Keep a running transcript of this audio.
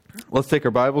Let's take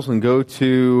our Bibles and go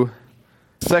to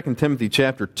 2 Timothy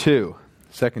chapter 2.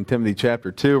 2 Timothy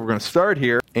chapter 2. We're going to start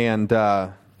here and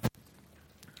go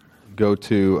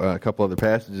to a couple other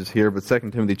passages here, but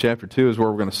 2 Timothy chapter 2 is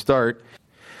where we're going to start.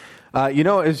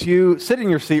 As you sit in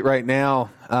your seat right now,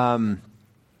 I'm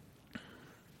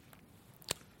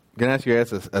going to ask you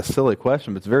guys a silly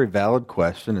question, but it's a very valid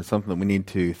question. It's something that we need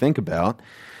to think about.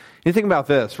 You think about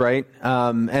this, right?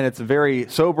 And it's a very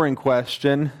sobering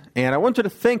question, and I want you to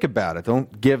think about it.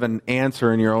 Don't give an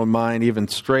answer in your own mind even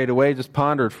straight away. Just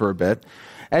ponder it for a bit.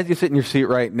 As you sit in your seat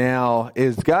right now,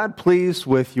 is God pleased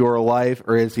with your life,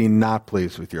 or is He not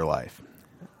pleased with your life?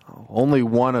 Only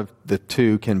one of the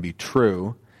two can be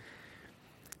true.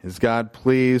 Is God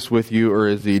pleased with you, or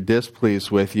is He displeased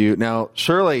with you? Now,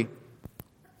 surely,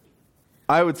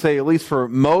 I would say, at least for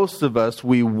most of us,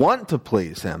 we want to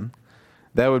please Him.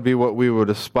 That would be what we would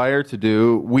aspire to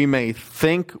do. We may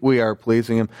think we are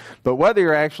pleasing Him, but whether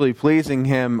you're actually pleasing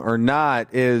Him or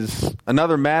not is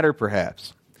another matter,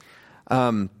 perhaps.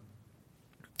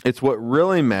 It's what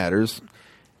really matters.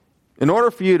 In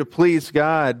order for you to please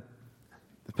God,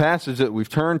 the passage that we've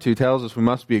turned to tells us we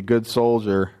must be a good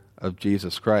soldier of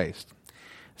Jesus Christ.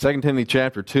 2 Timothy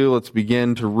chapter 2, let's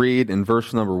begin to read in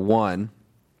verse number 1.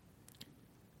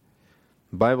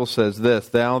 The Bible says this,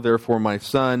 "Thou therefore, my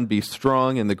son, be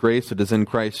strong in the grace that is in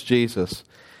Christ Jesus.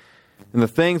 And the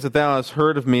things that thou hast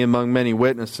heard of me among many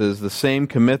witnesses, the same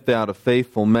commit thou to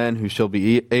faithful men who shall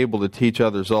be able to teach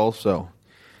others also.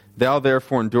 Thou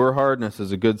therefore endure hardness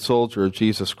as a good soldier of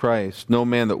Jesus Christ. No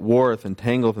man that warreth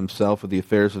entangleth himself with the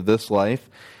affairs of this life,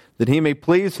 that he may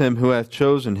please him who hath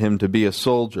chosen him to be a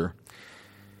soldier.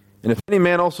 And if any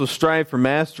man also strive for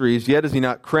masteries, yet is he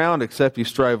not crowned except he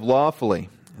strive lawfully.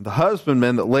 The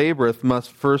husbandman that laboreth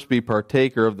must first be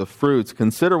partaker of the fruits.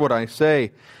 Consider what I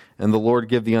say, and the Lord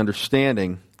give thee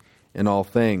understanding in all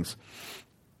things."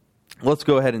 Let's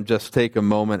go ahead and just take a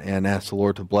moment and ask the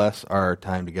Lord to bless our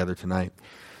time together tonight.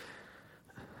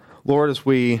 Lord, as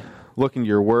we look into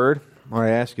your word, Lord, I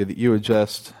ask you that you would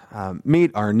just meet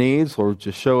our needs. Lord,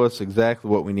 just show us exactly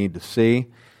what we need to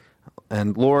see.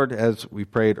 And Lord, as we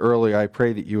prayed earlier, I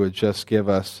pray that you would just give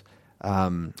us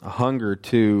a hunger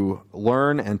to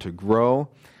learn and to grow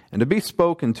and to be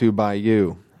spoken to by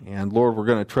you. And Lord, we're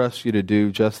going to trust you to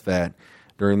do just that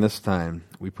during this time.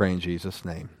 We pray in Jesus'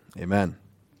 name. Amen.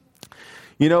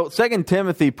 2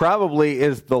 Timothy probably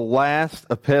is the last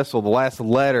epistle, the last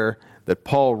letter that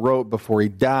Paul wrote before he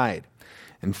died.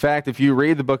 In fact, if you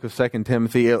read the book of 2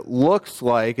 Timothy, it looks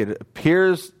like, it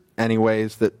appears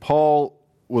anyways, that Paul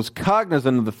was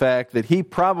cognizant of the fact that he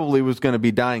probably was going to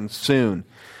be dying soon.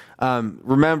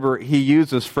 Remember, he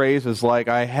uses phrases like,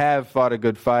 "I have fought a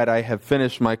good fight, I have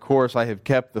finished my course, I have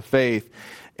kept the faith."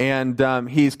 And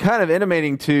he's kind of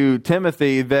intimating to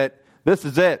Timothy that this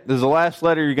is it. This is the last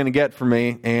letter you're going to get from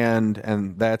me,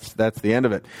 and that's the end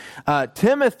of it.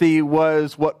 Timothy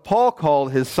was what Paul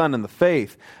called his son in the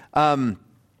faith.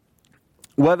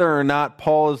 Whether or not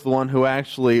Paul is the one who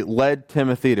actually led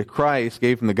Timothy to Christ,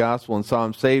 gave him the gospel, and saw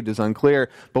him saved is unclear.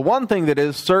 But one thing that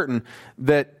is certain,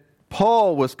 that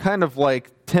Paul was kind of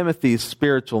like Timothy's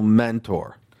spiritual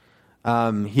mentor.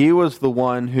 He was the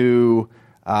one who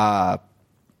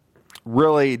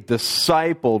really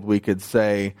discipled, we could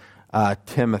say,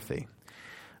 Timothy.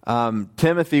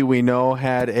 Timothy, we know,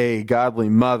 had a godly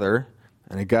mother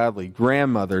and a godly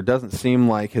grandmother. It doesn't seem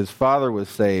like his father was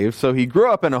saved. So he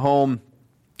grew up in a home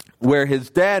where his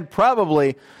dad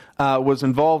probably was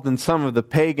involved in some of the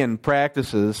pagan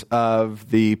practices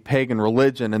of the pagan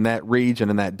religion in that region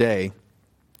in that day.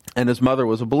 And his mother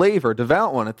was a believer, a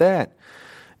devout one at that.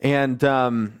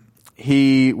 And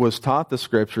he was taught the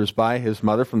scriptures by his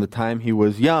mother from the time he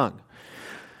was young.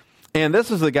 And this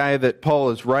is the guy that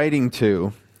Paul is writing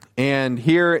to. And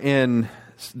here in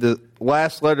the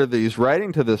last letter that he's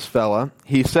writing to this fella,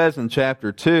 he says in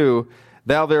chapter 2,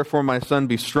 "Thou therefore, my son,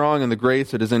 be strong in the grace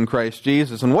that is in Christ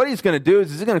Jesus." And what he's going to do is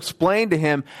he's going to explain to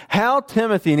him how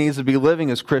Timothy needs to be living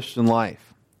his Christian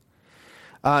life.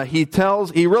 He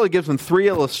really gives him three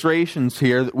illustrations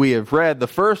here that we have read. The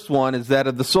first one is that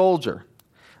of the soldier.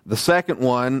 The second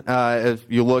one, if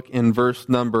you look in verse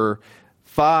number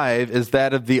 5, is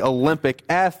that of the Olympic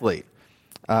athlete.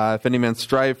 "If any man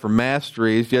strive for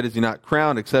masteries, yet is he not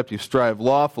crowned, except he strive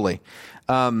lawfully."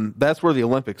 That's where the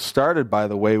Olympics started, by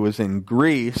the way, was in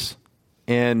Greece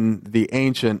in the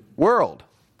ancient world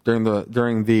during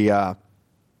the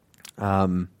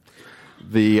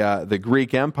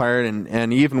Greek Empire,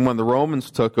 and even when the Romans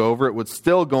took over, it was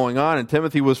still going on, and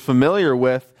Timothy was familiar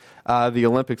with the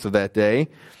Olympics of that day.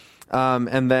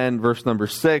 And then verse number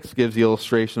 6 gives the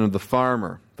illustration of the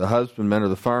farmer, the husbandman or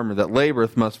the farmer that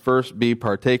laboreth must first be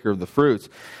partaker of the fruits.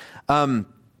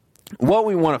 What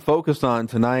we want to focus on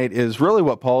tonight is really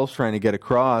what Paul's trying to get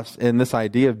across in this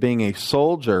idea of being a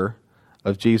soldier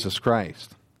of Jesus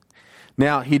Christ.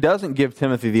 Now, he doesn't give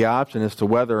Timothy the option as to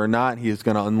whether or not he is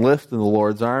going to enlist in the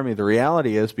Lord's army. The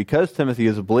reality is, because Timothy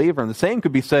is a believer, and the same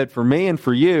could be said for me and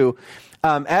for you,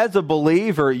 as a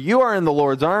believer, you are in the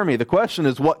Lord's army. The question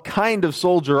is, what kind of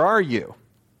soldier are you?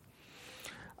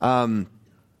 I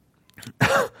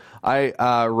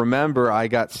remember I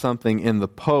got something in the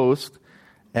post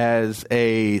as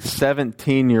a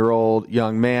 17-year-old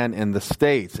young man in the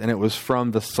States, and it was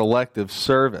from the Selective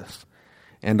Service.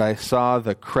 And I saw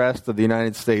the crest of the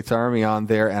United States Army on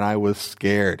there, and I was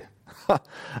scared.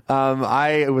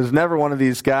 I was never one of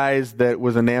these guys that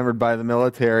was enamored by the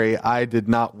military. I did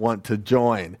not want to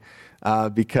join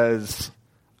because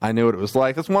I knew what it was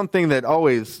like. That's one thing that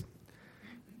always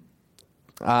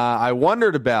I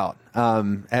wondered about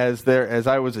as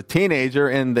I was a teenager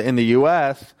in the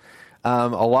U.S. A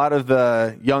lot of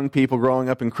the young people growing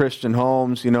up in Christian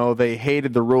homes, they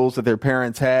hated the rules that their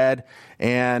parents had.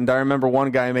 And I remember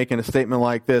one guy making a statement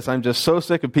like this: "I'm just so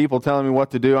sick of people telling me what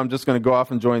to do. I'm just going to go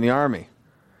off and join the army."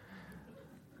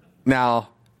 Now,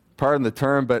 pardon the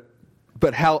term, but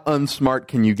how unsmart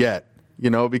can you get?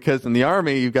 Because in the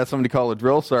army, you've got somebody called a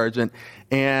drill sergeant,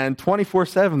 and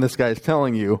 24/7 this guy's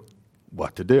telling you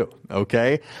what to do,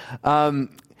 okay?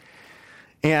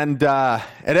 And at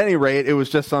any rate, it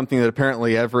was just something that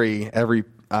apparently every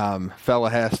fella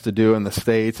has to do in the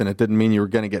States, and it didn't mean you were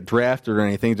going to get drafted or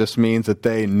anything. It just means that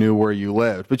they knew where you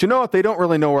lived. But you know what? They don't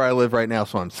really know where I live right now,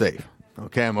 so I'm safe.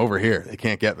 Okay, I'm over here. They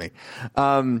can't get me.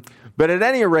 But at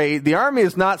any rate, the Army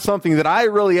is not something that I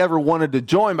really ever wanted to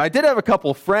join. But I did have a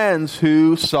couple friends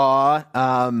who saw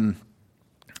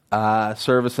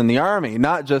service in the Army.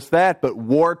 Not just that, but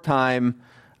wartime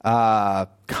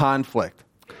conflict.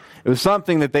 It was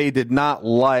something that they did not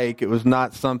like. It was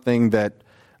not something that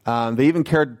they even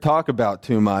cared to talk about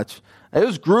too much. It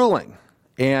was grueling,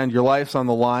 and your life's on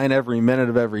the line every minute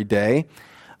of every day.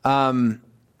 But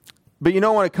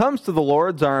when it comes to the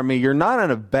Lord's army, you're not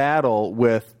in a battle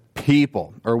with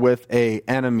people or with an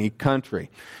enemy country.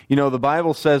 The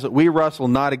Bible says that we wrestle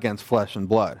not against flesh and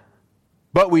blood,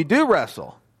 but we do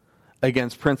wrestle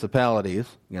against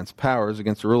principalities, against powers,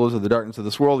 against the rulers of the darkness of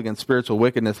this world, against spiritual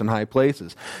wickedness in high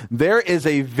places. There is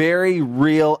a very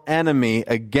real enemy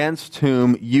against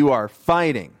whom you are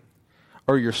fighting,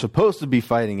 or you're supposed to be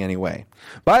fighting anyway.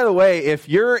 By the way, if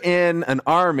you're in an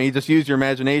army, just use your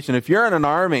imagination, if you're in an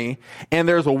army and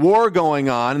there's a war going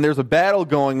on, and there's a battle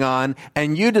going on,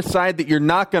 and you decide that you're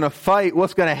not going to fight,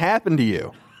 what's going to happen to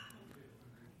you?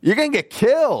 You're going to get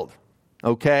killed.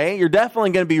 Okay? You're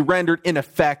definitely going to be rendered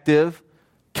ineffective,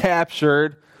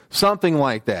 captured, something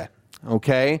like that.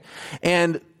 Okay?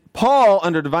 And Paul,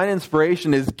 under divine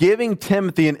inspiration, is giving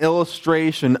Timothy an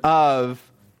illustration of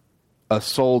a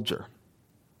soldier.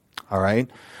 All right?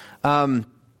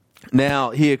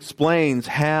 Now, he explains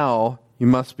how you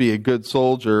must be a good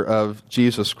soldier of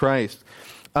Jesus Christ.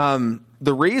 The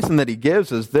reason that he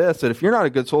gives is this, that if you're not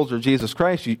a good soldier of Jesus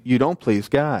Christ, you don't please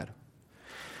God.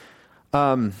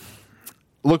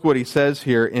 Look what he says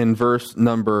here in verse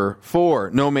number 4.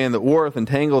 "No man that warreth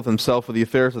entangleth himself with the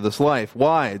affairs of this life."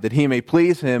 Why? "That he may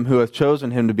please him who hath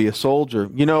chosen him to be a soldier."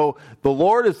 The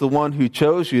Lord is the one who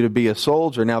chose you to be a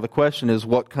soldier. Now the question is,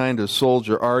 what kind of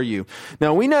soldier are you?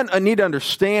 Now we need to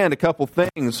understand a couple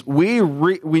things. We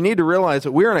need to realize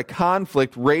that we're in a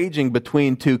conflict raging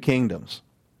between two kingdoms.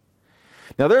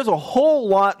 Now there's a whole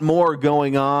lot more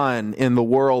going on in the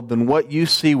world than what you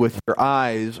see with your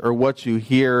eyes or what you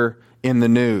hear in the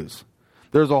news.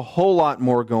 There's a whole lot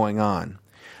more going on.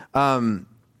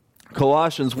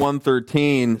 Colossians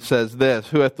 1:13 says this: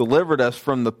 "Who hath delivered us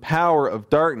from the power of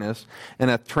darkness,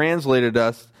 and hath translated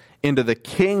us into the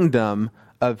kingdom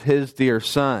of his dear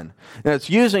Son." Now it's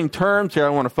using terms here I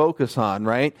want to focus on,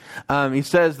 right? He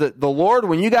says that the Lord,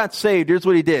 when you got saved, here's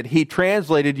what he did. He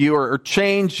translated you or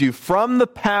changed you from the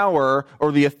power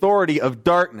or the authority of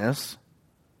darkness.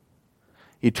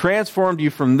 He transformed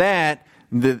you from that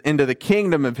into the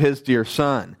kingdom of his dear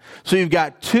Son. So you've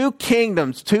got two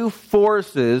kingdoms, two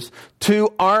forces, two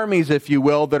armies, if you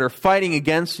will, that are fighting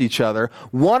against each other.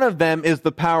 One of them is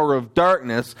the power of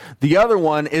darkness. The other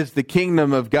one is the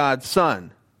kingdom of God's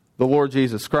Son, the Lord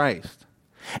Jesus Christ.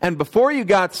 And before you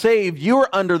got saved, you were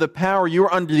under the power, you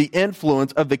were under the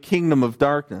influence of the kingdom of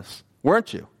darkness,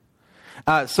 weren't you?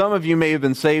 Some of you may have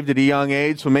been saved at a young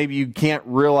age, so maybe you can't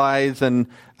realize and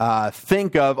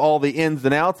think of all the ins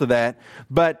and outs of that.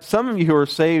 But some of you who are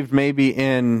saved maybe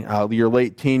in your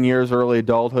late teen years, early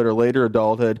adulthood, or later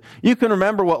adulthood, you can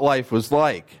remember what life was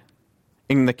like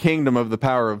in the kingdom of the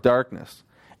power of darkness.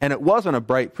 And it wasn't a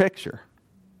bright picture.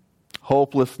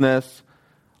 hopelessness,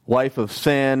 life of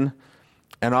sin,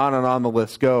 and on the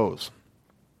list goes.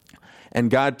 And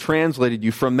God translated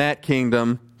you from that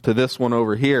kingdom to this one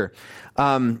over here.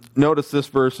 Notice this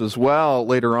verse as well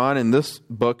later on in this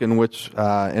book in which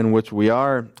we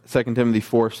are, 2 Timothy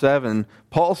 4:7.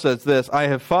 Paul says this, I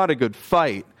have fought a good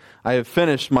fight. I have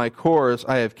finished my course.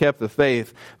 I have kept the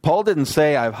faith. Paul didn't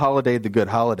say I've holidayed the good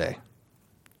holiday.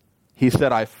 He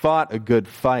said I fought a good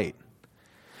fight.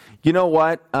 You know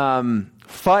what?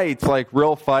 Fights, like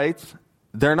real fights,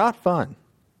 they're not fun.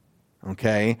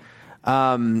 Okay?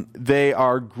 They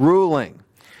are grueling.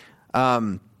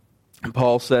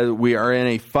 Paul said we are in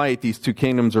a fight. These two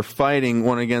kingdoms are fighting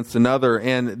one against another.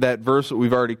 And that verse that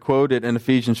we've already quoted in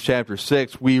Ephesians chapter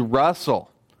 6, we wrestle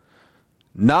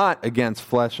not against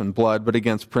flesh and blood, but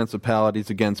against principalities,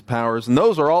 against powers. And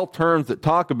those are all terms that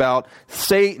talk about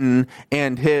Satan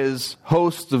and his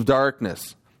hosts of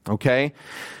darkness. Okay?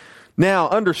 Now,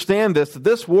 understand this, that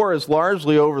this war is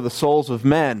largely over the souls of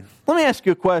men. Let me ask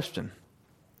you a question.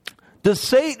 Does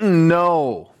Satan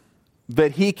know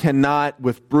that he cannot,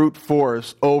 with brute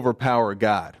force, overpower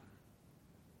God?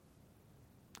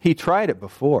 He tried it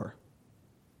before,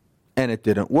 and it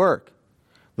didn't work.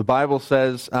 The Bible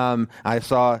says, I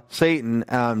saw Satan,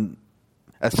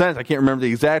 ascend, I can't remember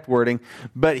the exact wording,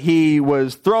 but he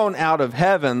was thrown out of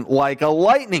heaven like a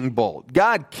lightning bolt.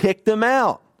 God kicked him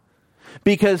out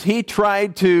because he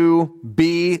tried to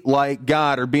be like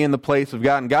God or be in the place of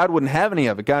God, and God wouldn't have any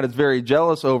of it. God is very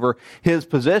jealous over his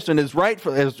position, as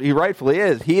he rightfully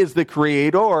is. He is the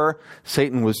creator.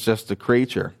 Satan was just a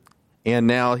creature. And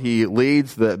now he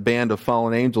leads the band of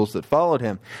fallen angels that followed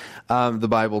him, the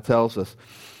Bible tells us.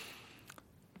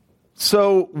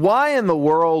 So why in the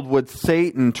world would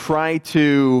Satan try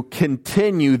to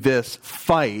continue this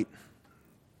fight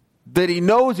that he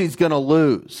knows he's going to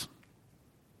lose?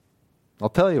 I'll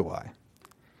tell you why.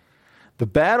 The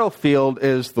battlefield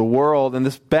is the world, and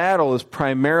this battle is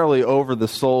primarily over the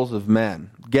souls of men.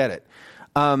 Get it?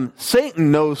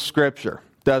 Satan knows Scripture,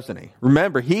 doesn't he?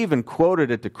 Remember, he even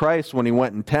quoted it to Christ when he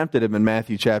went and tempted him in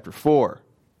Matthew chapter 4.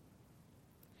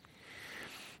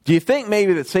 Do you think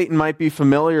maybe that Satan might be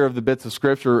familiar of the bits of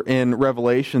Scripture in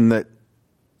Revelation that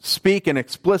speak in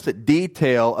explicit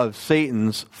detail of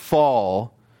Satan's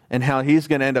fall and how he's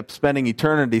going to end up spending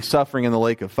eternity suffering in the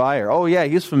lake of fire? Oh yeah,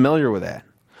 he's familiar with that.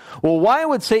 Well, why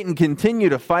would Satan continue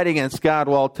to fight against God?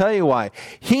 Well, I'll tell you why.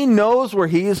 He knows where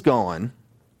he's going,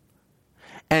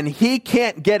 and he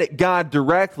can't get at God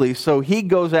directly, so he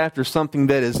goes after something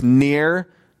that is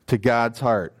near to God's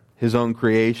heart, his own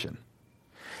creation.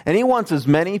 And he wants as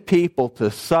many people to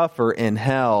suffer in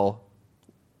hell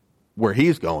where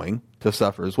he's going to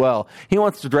suffer as well. He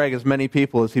wants to drag as many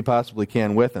people as he possibly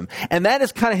can with him. And that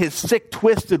is kind of his sick,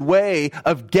 twisted way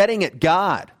of getting at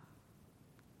God.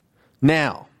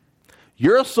 Now,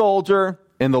 you're a soldier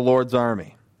in the Lord's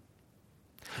army.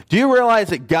 Do you realize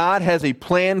that God has a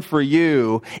plan for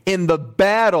you in the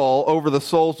battle over the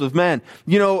souls of men?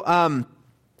 You know,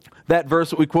 that verse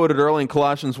that we quoted early in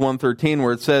Colossians 1:13,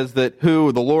 where it says that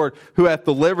the Lord, who hath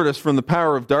delivered us from the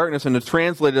power of darkness and has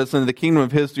translated us into the kingdom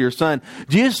of his dear Son.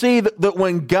 Do you see that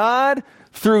when God,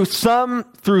 through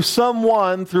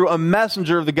someone, through a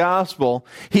messenger of the gospel,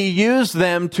 he used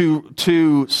them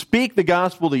to speak the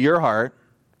gospel to your heart,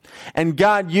 and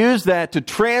God used that to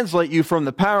translate you from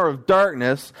the power of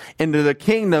darkness into the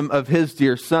kingdom of his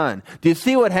dear Son? Do you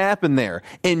see what happened there?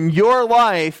 In your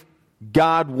life,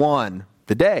 God won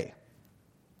the day.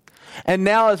 And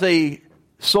now as a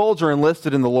soldier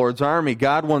enlisted in the Lord's army,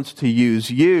 God wants to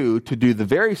use you to do the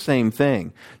very same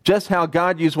thing. Just how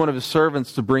God used one of his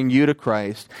servants to bring you to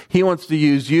Christ, he wants to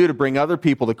use you to bring other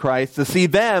people to Christ, to see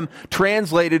them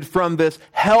translated from this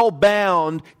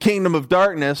hell-bound kingdom of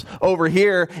darkness over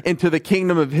here into the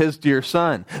kingdom of his dear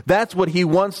Son. That's what he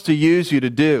wants to use you to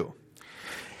do.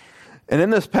 And in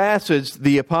this passage,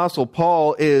 the Apostle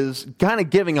Paul is kind of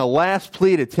giving a last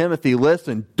plea to Timothy.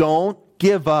 Listen, don't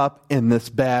give up in this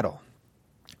battle.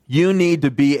 You need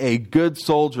to be a good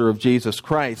soldier of Jesus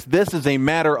Christ. This is a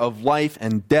matter of life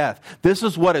and death. This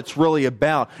is what it's really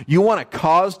about. You want a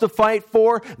cause to fight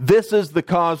for? This is the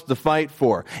cause to fight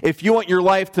for. If you want your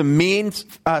life to mean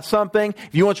something,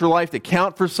 if you want your life to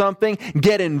count for something,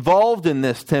 get involved in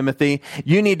this, Timothy.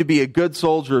 You need to be a good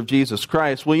soldier of Jesus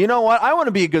Christ. Well, you know what? I want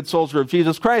to be a good soldier of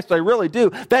Jesus Christ. I really do.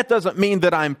 That doesn't mean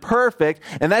that I'm perfect,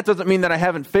 and that doesn't mean that I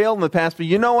haven't failed in the past. But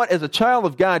you know what? As a child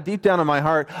of God, deep down in my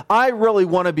heart, I really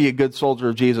want to be a good soldier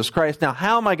of Jesus Christ. Now,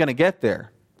 how am I going to get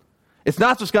there? It's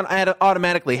not just going to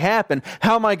automatically happen.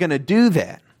 How am I going to do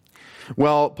that?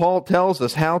 Well, Paul tells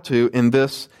us how to in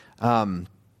this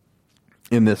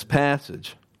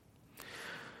passage.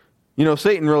 You know,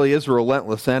 Satan really is a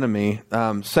relentless enemy.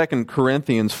 2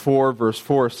 Corinthians 4, verse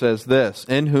 4 says this,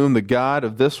 "In whom the God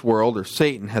of this world, or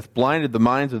Satan, hath blinded the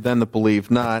minds of them that believe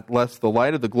not, lest the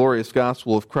light of the glorious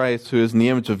gospel of Christ, who is in the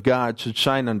image of God, should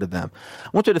shine unto them." I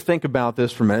want you to think about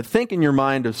this for a minute. Think in your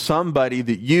mind of somebody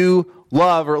that you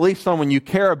love, or at least someone you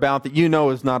care about that you know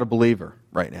is not a believer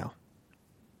right now.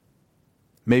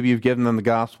 Maybe you've given them the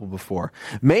gospel before.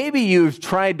 Maybe you've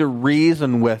tried to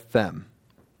reason with them.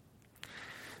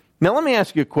 Now let me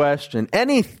ask you a question.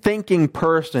 Any thinking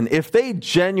person, if they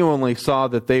genuinely saw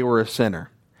that they were a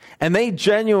sinner, and they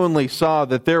genuinely saw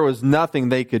that there was nothing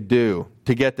they could do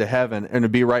to get to heaven and to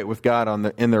be right with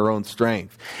God in their own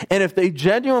strength, and if they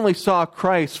genuinely saw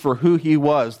Christ for who he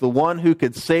was, the one who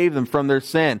could save them from their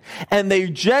sin, and they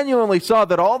genuinely saw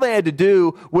that all they had to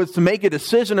do was to make a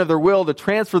decision of their will to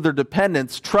transfer their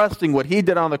dependence, trusting what he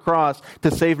did on the cross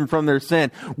to save them from their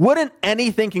sin, wouldn't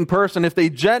any thinking person, if they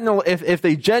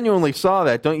genuinely saw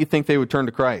that, don't you think they would turn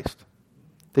to Christ?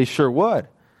 They sure would.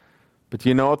 But do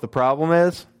you know what the problem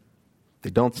is? They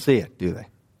don't see it, do they?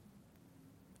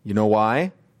 You know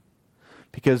why?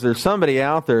 Because there's somebody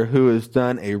out there who has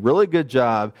done a really good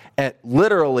job at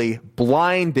literally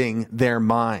blinding their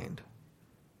mind.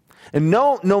 And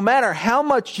no matter how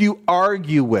much you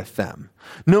argue with them,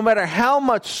 no matter how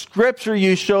much scripture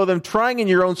you show them, trying in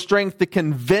your own strength to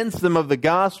convince them of the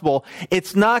gospel,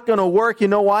 it's not going to work. You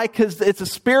know why? Because it's a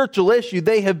spiritual issue.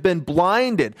 They have been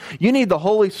blinded. You need the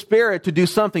Holy Spirit to do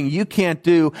something you can't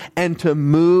do and to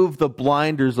move the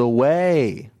blinders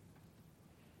away.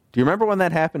 Do you remember when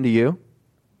that happened to you?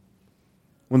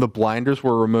 When the blinders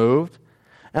were removed?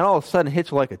 And all of a sudden it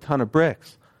hits you like a ton of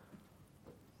bricks.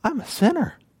 I'm a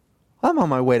sinner. I'm on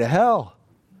my way to hell.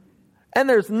 And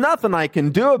there's nothing I can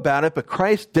do about it, but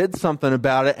Christ did something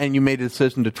about it, and you made a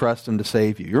decision to trust him to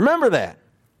save you. You remember that?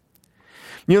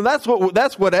 You know,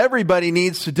 that's what everybody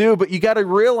needs to do, but you got to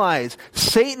realize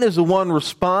Satan is the one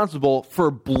responsible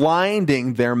for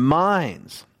blinding their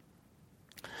minds.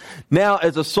 Now,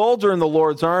 as a soldier in the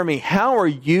Lord's army, how are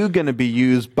you going to be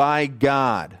used by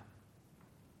God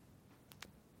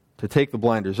to take the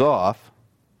blinders off?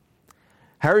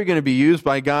 How are you going to be used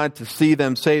by God to see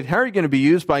them saved? How are you going to be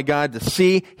used by God to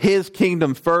see his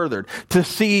kingdom furthered? To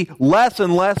see less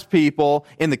and less people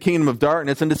in the kingdom of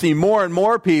darkness and to see more and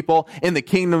more people in the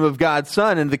kingdom of God's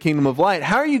Son and the kingdom of light?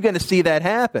 How are you going to see that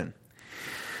happen?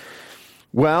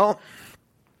 Well,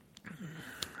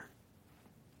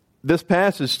 this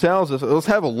passage tells us, let's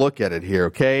have a look at it here,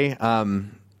 okay?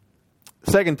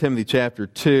 2 Timothy chapter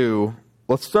 2,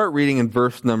 let's start reading in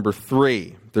verse number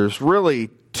 3. There's really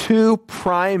two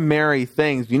primary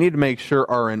things you need to make sure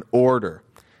are in order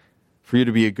for you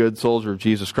to be a good soldier of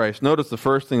Jesus Christ. Notice the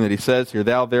first thing that he says here,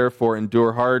 "Thou therefore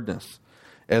endure hardness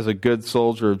as a good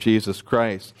soldier of Jesus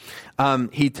Christ."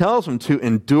 He tells them to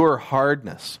endure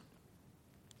hardness.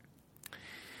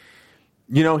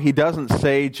 You know, he doesn't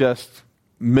say just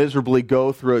miserably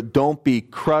go through it. Don't be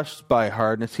crushed by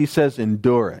hardness. He says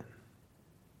endure it.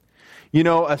 You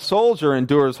know, a soldier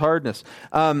endures hardness.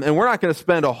 And we're not going to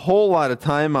spend a whole lot of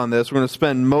time on this. We're going to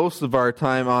spend most of our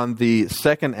time on the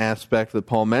second aspect that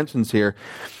Paul mentions here.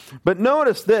 But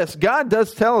notice this. God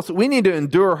does tell us that we need to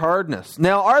endure hardness.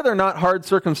 Now, are there not hard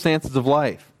circumstances of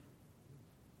life?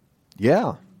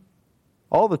 Yeah.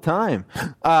 All the time.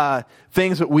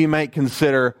 Things that we might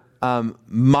consider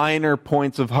minor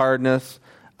points of hardness,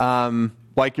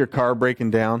 like your car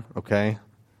breaking down, okay?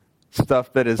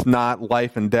 Stuff that is not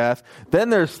life and death. Then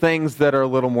there's things that are a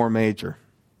little more major,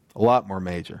 a lot more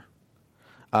major.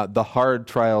 The hard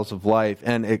trials of life,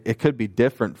 and it could be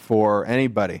different for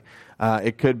anybody.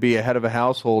 It could be a head of a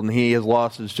household, and he has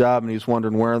lost his job, and he's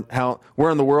wondering where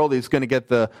in the world he's going to get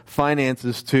the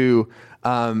finances to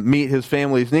meet his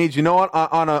family's needs. You know what?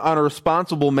 On a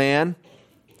responsible man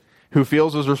who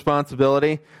feels his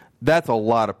responsibility, that's a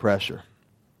lot of pressure.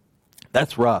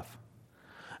 That's rough.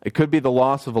 It could be the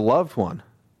loss of a loved one.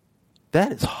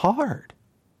 That is hard.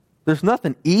 There's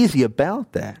nothing easy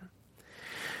about that.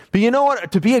 But you know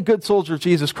what? To be a good soldier of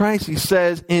Jesus Christ, he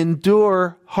says,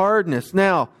 endure hardness.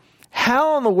 Now,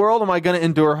 how in the world am I going to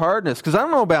endure hardness? Because I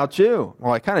don't know about you.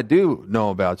 Well, I kind of do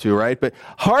know about you, right? But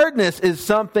hardness is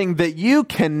something that you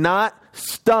cannot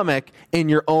stomach in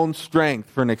your own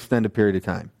strength for an extended period of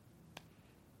time.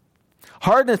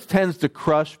 Hardness tends to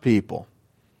crush people.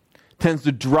 Tends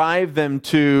to drive them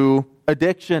to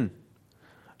addiction.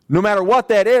 No matter what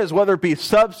that is, whether it be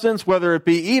substance, whether it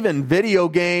be even video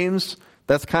games,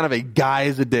 that's kind of a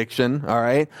guy's addiction, all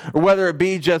right? Or whether it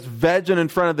be just vegging in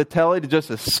front of the telly to just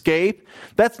escape,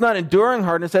 that's not enduring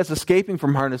hardness, that's escaping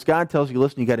from hardness. God tells you,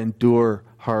 listen, you got to endure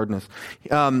hardness.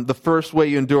 The first way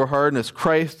you endure hardness,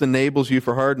 Christ enables you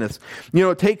for hardness.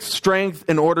 It takes strength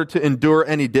in order to endure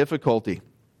any difficulty.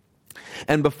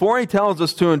 And before he tells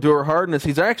us to endure hardness,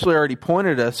 he's actually already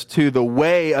pointed us to the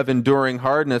way of enduring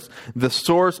hardness, the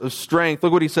source of strength.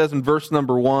 Look what he says in verse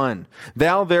number 1.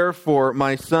 Thou therefore,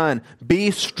 my son,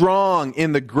 be strong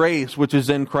in the grace which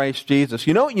is in Christ Jesus.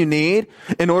 You know what you need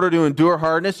in order to endure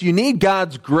hardness? You need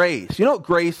God's grace. You know what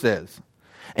grace is?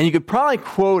 And you could probably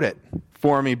quote it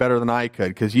for me better than I could,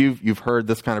 because you've heard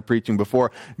this kind of preaching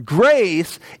before.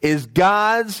 Grace is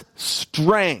God's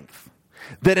strength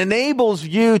that enables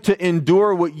you to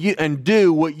endure and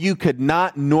do what you could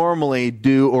not normally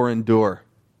do or endure.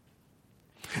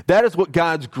 That is what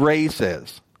God's grace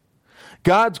is.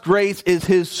 God's grace is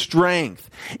His strength.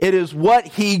 It is what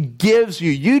He gives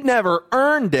you. You never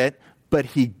earned it, but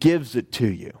He gives it to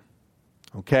you.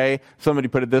 Okay? Somebody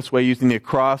put it this way using the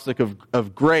acrostic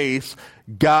of grace,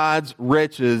 God's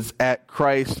riches at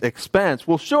Christ's expense.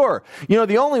 Well, sure.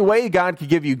 The only way God could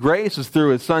give you grace is through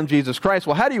His Son, Jesus Christ.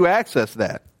 Well, how do you access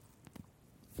that?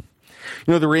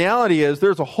 The reality is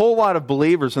there's a whole lot of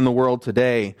believers in the world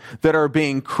today that are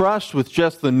being crushed with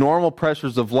just the normal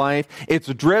pressures of life. It's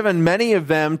driven many of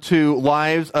them to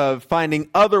lives of finding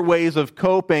other ways of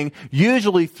coping,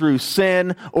 usually through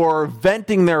sin or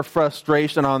venting their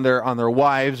frustration on their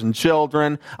wives and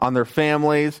children, on their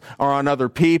families, or on other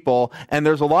people. And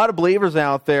there's a lot of believers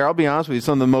out there, I'll be honest with you,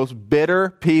 some of the most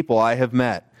bitter people I have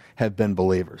met have been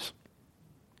believers.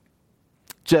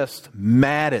 Just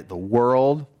mad at the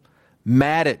world,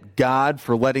 mad at God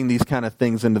for letting these kind of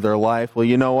things into their life. Well,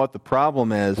 you know what? The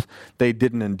problem is they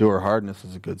didn't endure hardness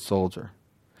as a good soldier.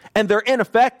 And they're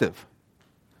ineffective.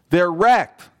 They're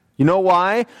wrecked. You know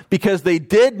why? Because they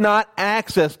did not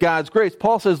access God's grace.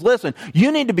 Paul says, listen,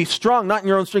 you need to be strong, not in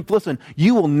your own strength. Listen,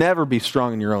 you will never be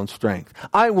strong in your own strength.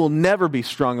 I will never be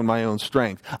strong in my own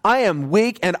strength. I am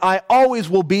weak, and I always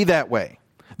will be that way.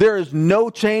 There is no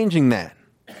changing that.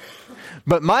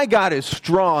 But my God is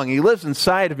strong. He lives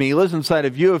inside of me. He lives inside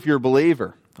of you if you're a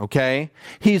believer. Okay?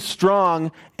 He's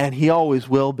strong, and He always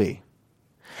will be.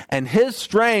 And His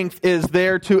strength is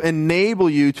there to enable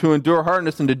you to endure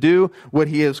hardness and to do what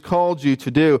He has called you to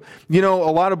do. A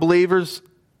lot of believers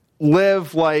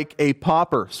live like a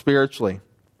pauper spiritually.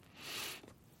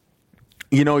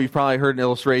 You've probably heard an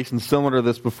illustration similar to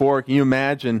this before. Can you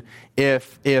imagine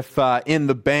if in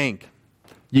the bank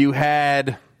you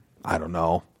had, I don't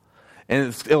know, and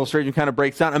this illustration kind of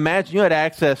breaks down. Imagine you had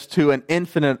access to an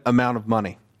infinite amount of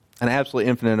money, an absolutely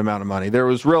infinite amount of money. There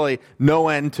was really no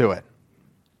end to it.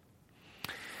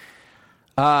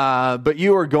 But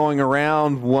you were going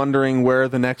around wondering where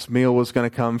the next meal was going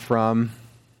to come from,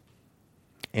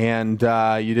 and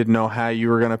you didn't know how you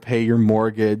were going to pay your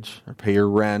mortgage or pay your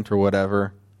rent or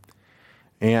whatever.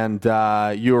 And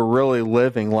you were really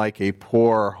living like a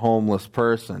poor, homeless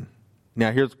person.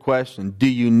 Now, here's the question. Do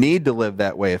you need to live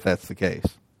that way if that's the case?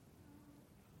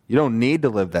 You don't need to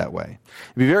live that way.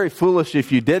 It'd be very foolish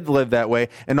if you did live that way,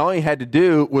 and all you had to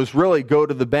do was really go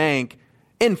to the bank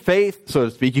in faith, so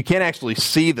to speak. You can't actually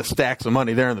see the stacks of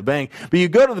money there in the bank, but you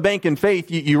go to the bank in faith,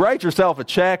 you write yourself a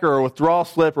check or a withdrawal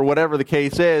slip or whatever the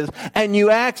case is, and you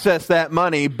access that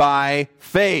money by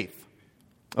faith.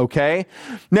 Okay?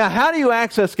 Now, how do you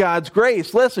access God's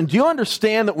grace? Listen, do you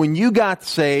understand that when you got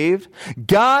saved,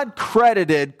 God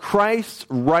credited Christ's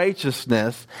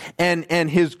righteousness and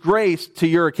His grace to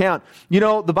your account?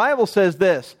 The Bible says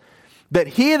this, that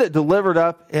He that delivered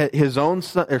up His own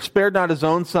Son, or spared not His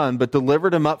own Son, but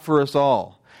delivered Him up for us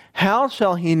all, how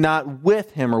shall He not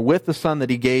with Him, or with the Son that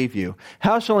He gave you,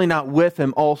 how shall He not with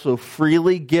Him also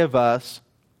freely give us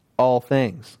all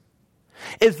things?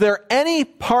 Is there any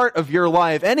part of your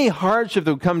life, any hardship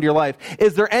that would come to your life,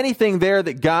 is there anything there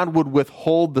that God would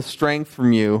withhold the strength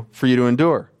from you for you to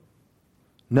endure?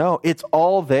 No, it's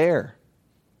all there.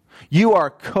 You are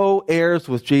co-heirs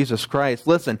with Jesus Christ.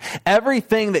 Listen,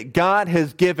 everything that God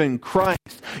has given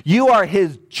Christ, you are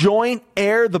His joint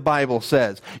heir, the Bible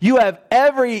says. You have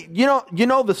you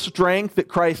know the strength that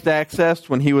Christ accessed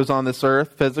when He was on this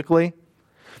earth physically?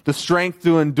 The strength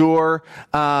to endure,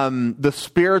 the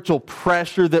spiritual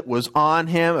pressure that was on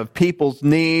Him of people's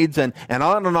needs, and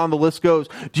on the list goes.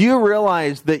 Do you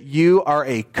realize that you are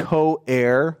a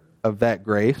co-heir of that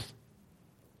grace?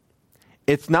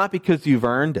 It's not because you've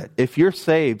earned it. If you're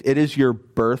saved, it is your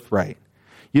birthright.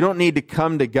 You don't need to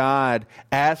come to God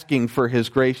asking for His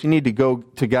grace. You need to go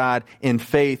to God in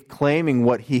faith, claiming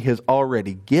what He has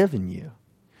already given you.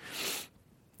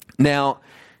 Now,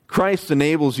 Christ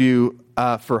enables you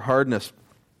for hardness.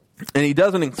 And He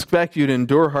doesn't expect you to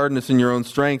endure hardness in your own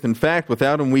strength. In fact,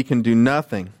 without Him, we can do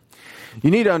nothing.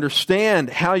 You need to understand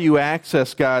how you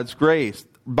access God's grace.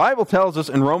 Bible tells us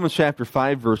in Romans chapter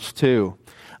 5, verse 2,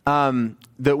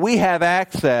 that we have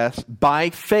access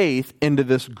by faith into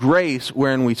this grace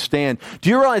wherein we stand. Do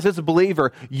you realize as a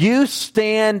believer, you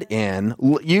stand in,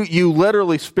 you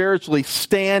literally spiritually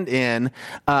stand in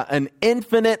an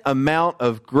infinite amount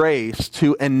of grace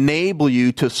to enable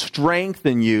you, to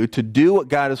strengthen you, to do what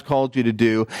God has called you to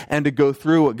do, and to go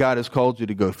through what God has called you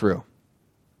to go through.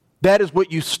 That is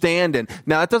what you stand in.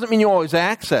 Now, that doesn't mean you always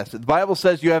access it. The Bible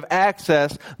says you have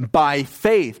access by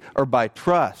faith or by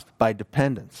trust, by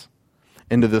dependence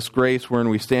into this grace wherein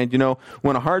we stand. You know,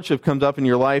 when a hardship comes up in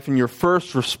your life and your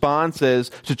first response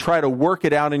is to try to work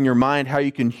it out in your mind how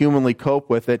you can humanly cope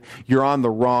with it, you're on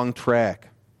the wrong track.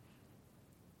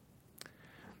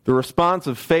 The response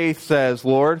of faith says,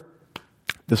 Lord,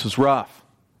 this is rough.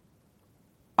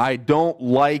 I don't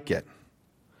like it.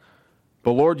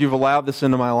 But Lord, you've allowed this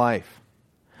into my life.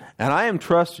 And I am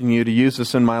trusting you to use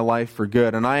this in my life for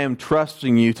good. And I am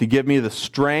trusting you to give me the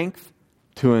strength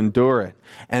to endure it.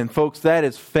 And folks, that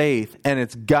is faith. And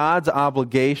it's God's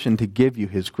obligation to give you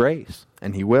His grace.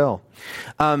 And He will.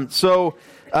 So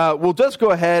we'll just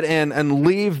go ahead and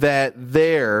leave that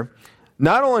there.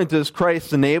 Not only does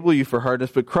Christ enable you for hardness,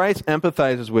 but Christ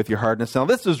empathizes with your hardness. Now,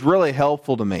 this is really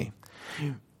helpful to me.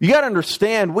 You got to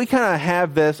understand, we kind of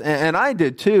have this, and I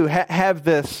did too, have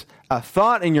this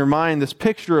thought in your mind, this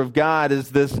picture of God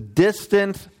as this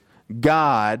distant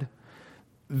God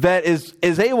that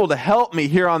is able to help me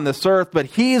here on this earth, but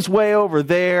He's way over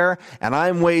there, and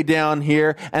I'm way down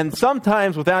here. And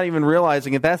sometimes, without even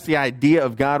realizing it, that's the idea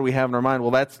of God we have in our mind. Well,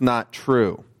 that's not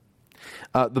true.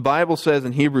 The Bible says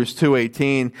in Hebrews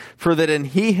 2:18, "For that in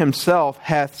He Himself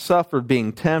hath suffered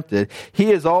being tempted,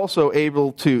 He is also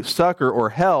able to succor or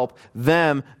help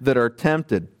them that are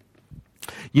tempted."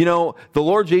 You know, the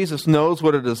Lord Jesus knows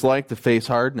what it is like to face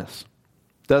hardness,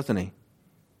 doesn't He?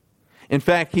 In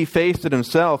fact, He faced it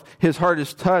Himself. His heart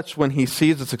is touched when He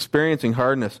sees us experiencing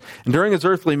hardness. And during His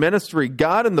earthly ministry,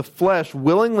 God in the flesh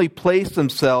willingly placed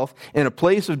Himself in a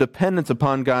place of dependence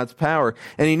upon God's power.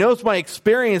 And He knows by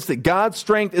experience that God's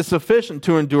strength is sufficient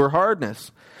to endure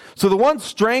hardness. So the one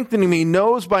strengthening me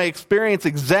knows by experience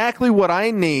exactly what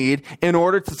I need in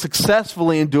order to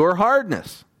successfully endure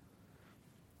hardness.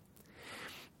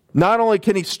 Not only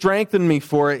can He strengthen me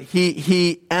for it,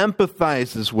 He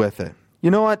empathizes with it.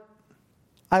 You know what?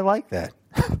 I like that.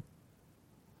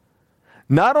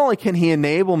 Not only can He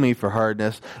enable me for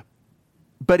hardness,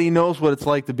 but He knows what it's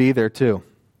like to be there too.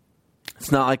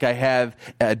 It's not like I have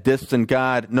a distant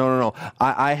God. No.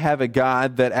 I have a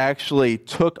God that actually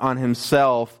took on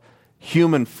Himself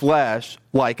human flesh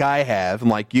like I have and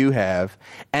like you have,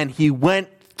 and He went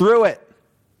through it.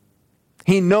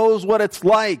 He knows what it's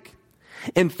like.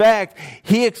 In fact,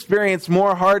 He experienced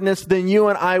more hardness than you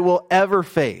and I will ever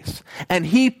face. And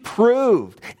He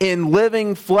proved in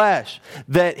living flesh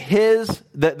that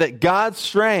that God's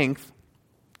strength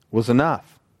was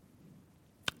enough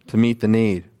to meet the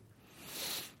need.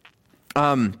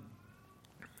 You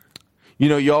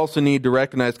know, you also need to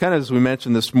recognize, kind of as we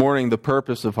mentioned this morning, the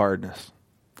purpose of hardness.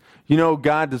 You know,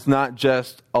 God does not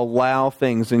just allow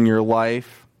things in your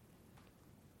life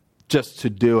just to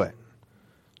do it.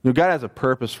 You know, God has a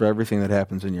purpose for everything that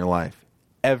happens in your life.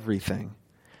 Everything.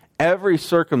 Every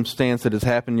circumstance that has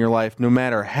happened in your life, no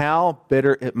matter how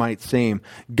bitter it might seem,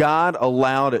 God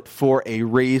allowed it for a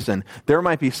reason. There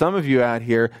might be some of you out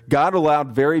here, God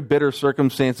allowed very bitter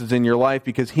circumstances in your life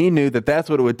because He knew that that's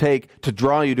what it would take to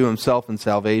draw you to Himself in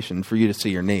salvation, for you to see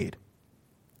your need.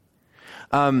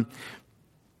 But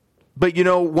you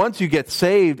know, once you get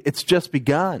saved, it's just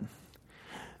begun.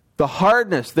 The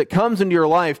hardness that comes into your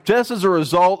life just as a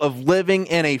result of living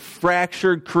in a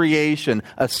fractured creation,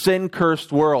 a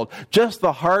sin-cursed world, just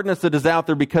the hardness that is out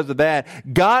there because of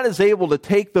that, God is able to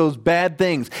take those bad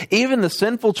things, even the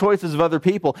sinful choices of other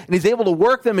people, and He's able to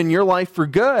work them in your life for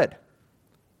good.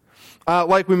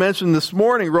 Like we mentioned this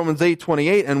morning, Romans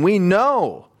 8:28, and we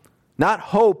know, not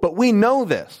hope, but we know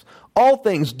this. All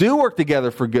things do work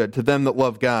together for good to them that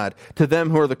love God, to them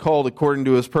who are the called according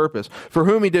to His purpose. For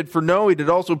whom He did foreknow, He did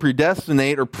also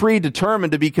predestinate or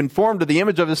predetermine to be conformed to the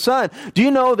image of His Son. Do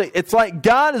you know that it's like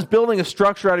God is building a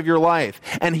structure out of your life,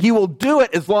 and He will do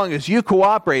it as long as you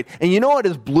cooperate. And you know what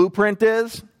His blueprint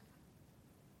is?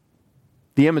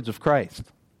 The image of Christ.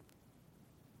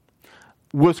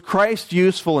 Was Christ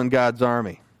useful in God's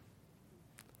army?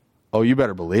 Oh, you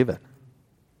better believe it.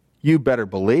 You better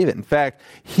believe it. In fact,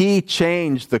 He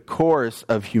changed the course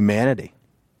of humanity.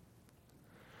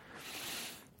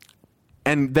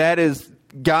 And that is,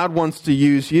 God wants to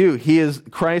use you.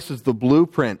 Christ is the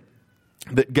blueprint.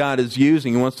 that God is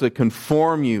using. He wants to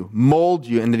conform you, mold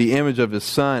you into the image of His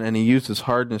Son, and He uses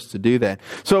hardness to do that.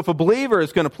 So if a believer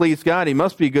is going to please God, he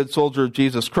must be a good soldier of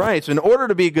Jesus Christ. In order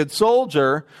to be a good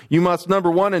soldier, you must, number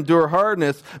one, endure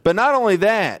hardness. But not only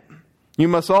that, you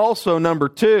must also, number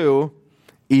two,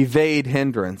 evade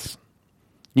hindrance.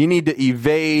 You need to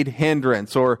evade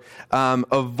hindrance or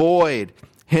avoid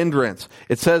hindrance.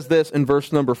 It says this in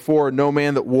verse number 4, "No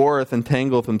man that warreth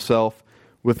entangleth himself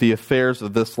with the affairs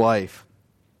of this life."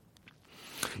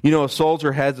 You know, a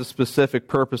soldier has a specific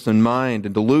purpose in mind,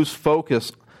 and to lose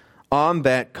focus on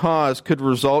that cause could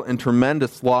result in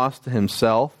tremendous loss to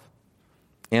himself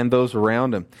and those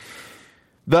around him.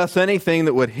 Thus, anything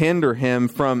that would hinder him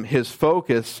from his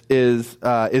focus is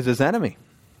his enemy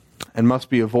and must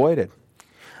be avoided.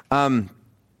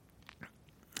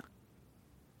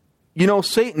 You know,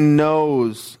 Satan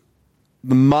knows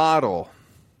the model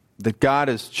that God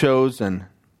has chosen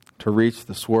to reach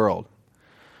this world.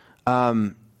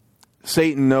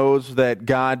 Satan knows that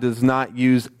God does not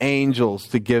use angels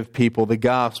to give people the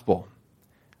gospel.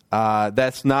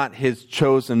 That's not His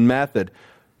chosen method.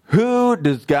 Who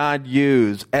does God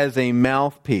use as a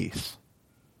mouthpiece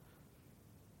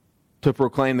to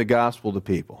proclaim the gospel to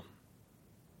people?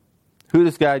 Who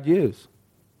does God use?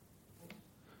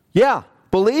 Yeah,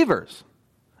 believers.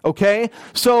 Okay?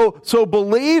 So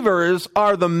believers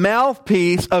are the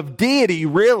mouthpiece of deity,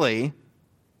 really,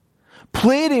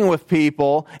 pleading with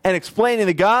people and explaining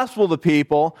the gospel to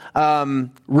people,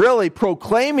 really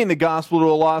proclaiming the gospel to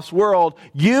a lost world.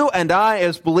 You and I,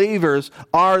 as believers,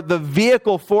 are the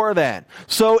vehicle for that.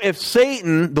 So if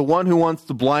Satan, the one who wants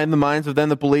to blind the minds of them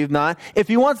that believe not, if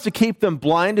he wants to keep them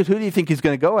blinded, who do you think he's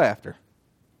going to go after?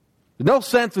 There's no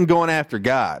sense in going after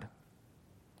God.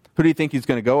 Who do you think he's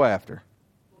going to go after?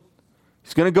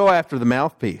 He's going to go after the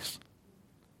mouthpiece.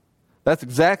 That's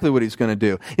exactly what he's going to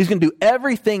do. He's going to do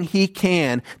everything he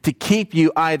can to keep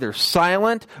you either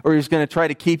silent, or he's going to try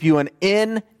to keep you an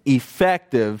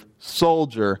ineffective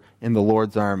soldier in the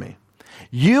Lord's army.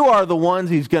 You are the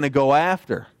ones he's going to go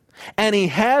after. And he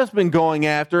has been going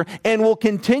after and will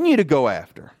continue to go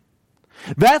after.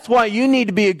 That's why you need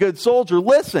to be a good soldier.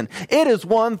 Listen, it is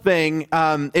one thing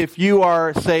if you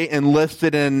are, say,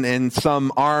 enlisted in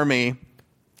some army,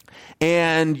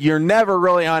 and you're never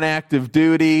really on active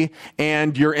duty,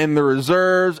 and you're in the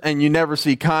reserves, and you never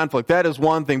see conflict. That is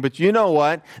one thing. But you know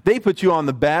what? They put you on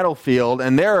the battlefield,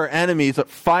 and there are enemies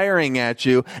firing at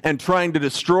you and trying to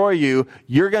destroy you.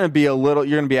 You're going to be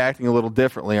acting a little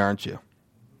differently, aren't you?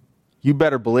 You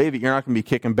better believe it. You're not going to be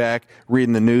kicking back,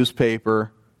 reading the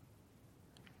newspaper.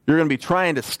 You're going to be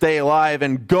trying to stay alive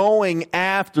and going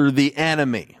after the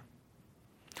enemy.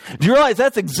 Do you realize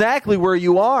that's exactly where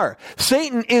you are?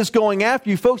 Satan is going after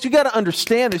you. Folks, you got to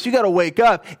understand this. You got to wake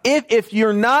up. If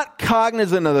you're not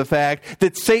cognizant of the fact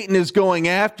that Satan is going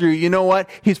after you, you know what?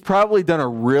 He's probably done a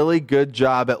really good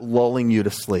job at lulling you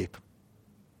to sleep.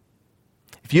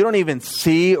 If you don't even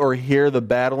see or hear the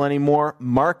battle anymore,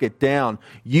 mark it down.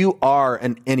 You are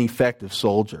an ineffective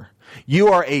soldier. You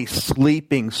are a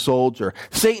sleeping soldier.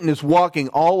 Satan is walking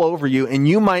all over you, and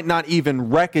you might not even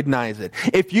recognize it.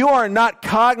 If you are not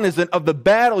cognizant of the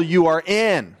battle you are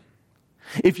in,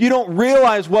 if you don't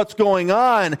realize what's going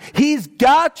on, he's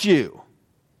got you.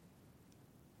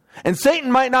 And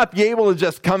Satan might not be able to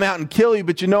just come out and kill you,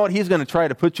 but you know what? He's going to try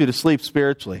to put you to sleep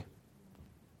spiritually.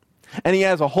 And he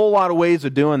has a whole lot of ways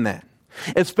of doing that.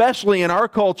 Especially in our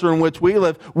culture in which we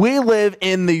live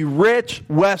in the rich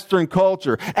Western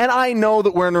culture. And I know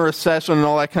that we're in a recession and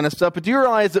all that kind of stuff, but do you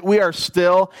realize that we are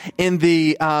still in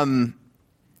the,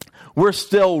 we're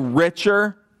still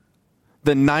richer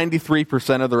than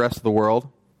 93% of the rest of the world?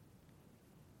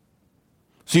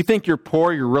 So you think you're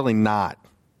poor, you're really not.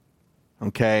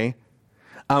 Okay?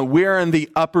 We're in the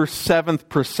upper 7th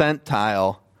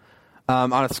percentile.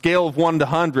 On a scale of 1 to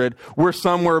 100, we're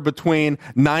somewhere between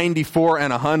 94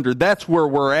 and 100. That's where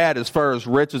we're at as far as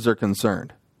riches are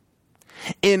concerned.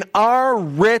 In our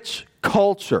rich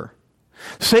culture,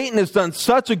 Satan has done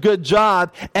such a good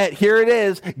job at, here it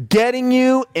is, getting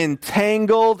you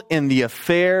entangled in the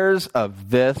affairs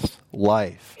of this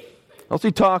life. What's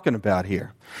he talking about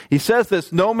here? He says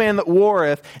this, "No man that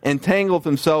warreth entangleth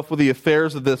himself with the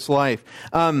affairs of this life."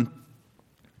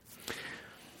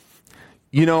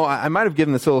 You know, I might have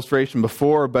given this illustration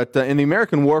before, but in the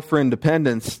American War for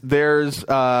Independence,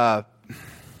 it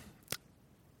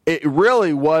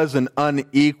really was an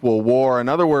unequal war. In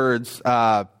other words,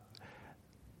 the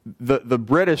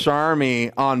British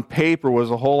Army on paper was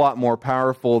a whole lot more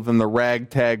powerful than the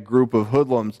ragtag group of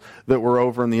hoodlums that were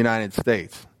over in the United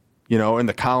States, you know, in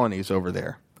the colonies over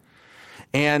there.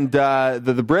 And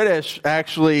the British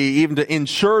actually, even to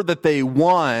ensure that they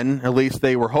won, at least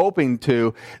they were hoping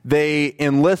to, they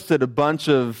enlisted a bunch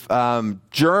of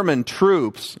German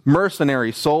troops,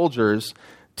 mercenary soldiers,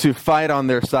 to fight on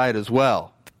their side as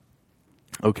well.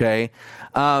 Okay?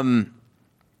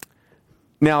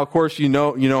 Now, of course, you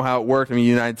know how it worked. I mean, the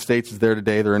United States is there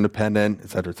today. They're independent,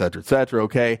 et cetera, et cetera, et cetera,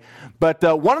 okay? But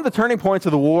one of the turning points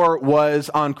of the war was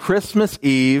on Christmas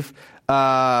Eve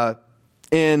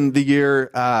in the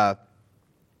year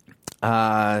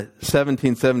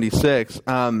 1776.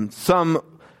 Some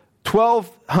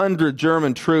 1,200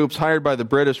 German troops hired by the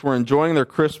British were enjoying their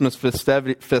Christmas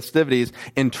festivities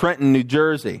in Trenton, New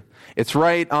Jersey. It's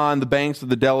right on the banks of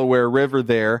the Delaware River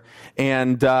there,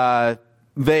 and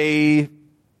they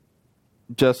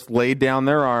just laid down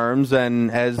their arms,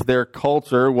 and as their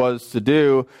culture was to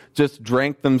do, just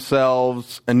drank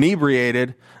themselves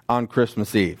inebriated on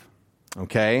Christmas Eve.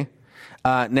 Okay?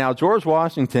 Now, George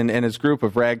Washington and his group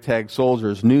of ragtag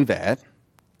soldiers knew that.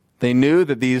 They knew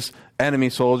that these enemy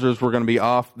soldiers were going to be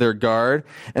off their guard,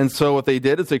 and so what they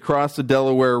did is they crossed the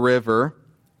Delaware River,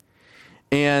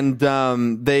 and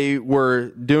they were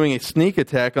doing a sneak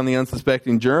attack on the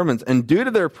unsuspecting Germans. And due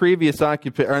to their previous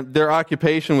their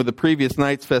occupation with the previous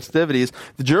night's festivities,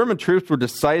 the German troops were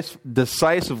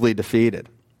decisively defeated.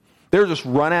 They were just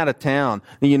run out of town.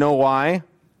 And you know why?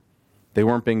 They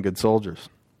weren't being good soldiers.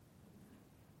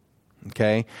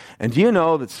 Okay? And do you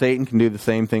know that Satan can do the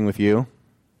same thing with you?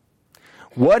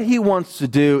 What he wants to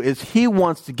do is he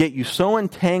wants to get you so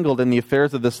entangled in the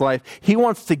affairs of this life, he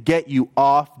wants to get you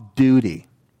off duty.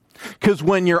 Because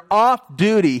when you're off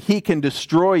duty, he can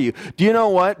destroy you. Do you know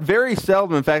what? Very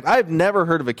seldom, in fact, I've never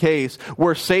heard of a case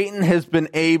where Satan has been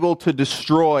able to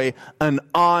destroy an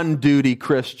on-duty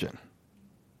Christian.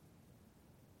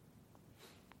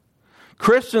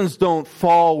 Christians don't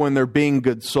fall when they're being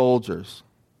good soldiers.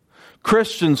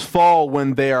 Christians fall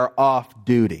when they are off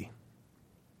duty.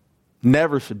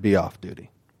 Never should be off duty.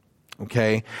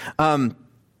 Okay?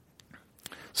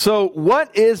 So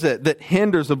what is it that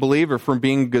hinders a believer from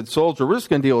being a good soldier? We're just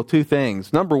going to deal with two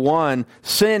things. Number one,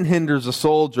 sin hinders a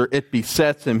soldier. It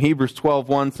besets him. Hebrews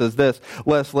 12:1 says this,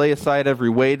 "Let us lay aside every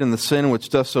weight and the sin which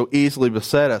does so easily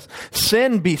beset us."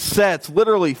 Sin besets,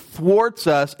 literally thwarts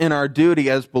us in our duty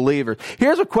as believers.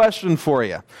 Here's a question for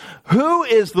you. Who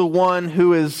is the one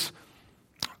who is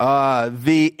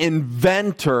the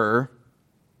inventor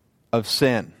of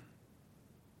sin?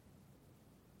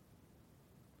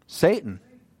 Satan.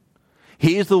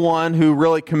 He's the one who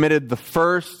really committed the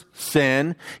first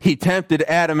sin. He tempted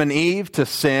Adam and Eve to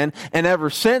sin, and ever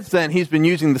since then he's been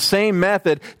using the same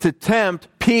method to tempt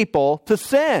people to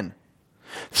sin.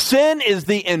 Sin is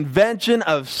the invention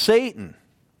of Satan.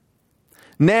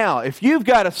 Now, if you've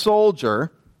got a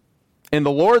soldier in the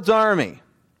Lord's army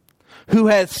who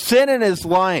has sin in his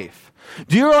life,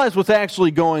 do you realize what's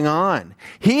actually going on?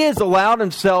 He has allowed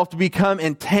himself to become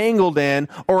entangled in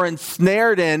or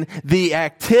ensnared in the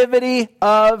activity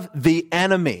of the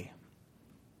enemy.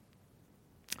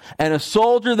 And a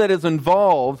soldier that is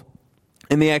involved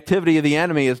in the activity of the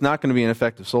enemy is not going to be an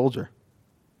effective soldier.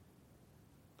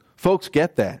 Folks,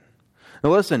 get that.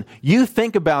 Now listen, you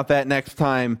think about that next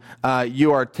time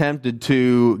you are tempted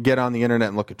to get on the internet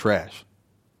and look at trash.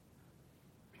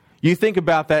 You think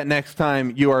about that next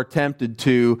time you are tempted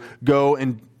to go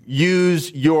and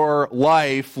use your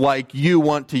life like you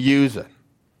want to use it.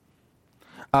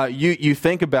 You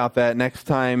think about that next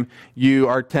time you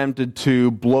are tempted to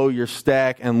blow your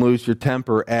stack and lose your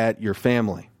temper at your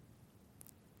family.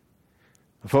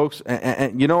 Folks,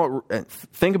 and you know what?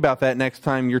 Think about that next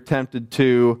time you're tempted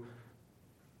to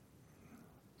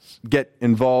get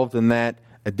involved in that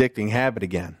addicting habit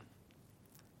again.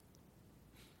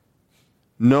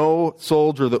 No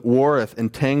soldier that warreth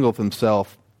entangleth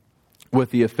himself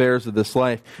with the affairs of this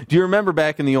life. Do you remember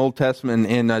back in the Old Testament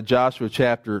in Joshua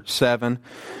chapter 7?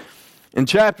 In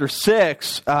chapter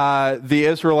 6, the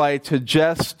Israelites had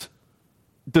just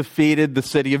defeated the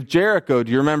city of Jericho.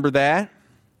 Do you remember that?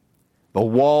 The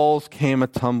walls came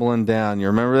a-tumbling down. You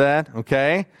remember that?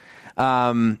 Okay?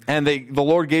 And the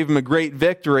Lord gave them a great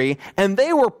victory, and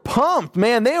they were pumped,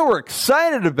 man. They were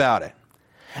excited about it.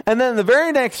 And then in the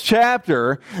very next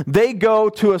chapter, they go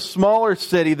to a smaller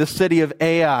city, the city of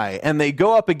Ai, and they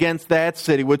go up against that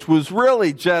city, which was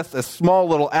really just a small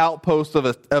little outpost of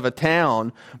a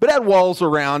town, but had walls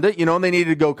around it, and they needed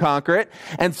to go conquer it.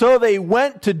 And so they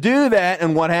went to do that,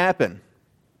 and what happened?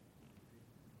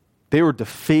 They were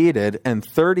defeated, and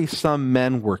 30-some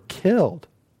men were killed.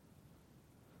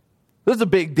 This is a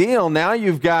big deal. Now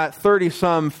you've got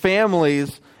 30-some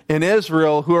families in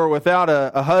Israel who are without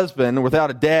a husband, without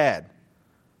a dad.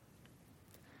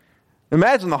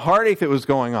 Imagine the heartache that was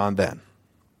going on then.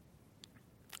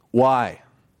 Why?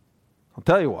 I'll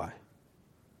tell you why.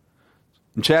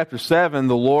 In chapter 7,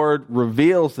 the Lord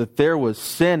reveals that there was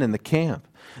sin in the camp.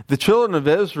 The children of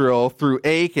Israel, through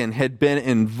Achan, had been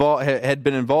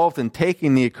involved in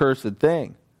taking the accursed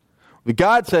thing. What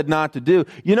God said not to do.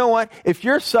 You know what? If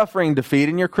you're suffering defeat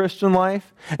in your Christian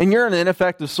life, and you're an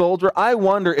ineffective soldier, I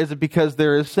wonder, is it because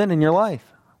there is sin in your life?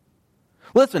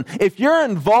 Listen, if you're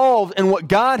involved in what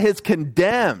God has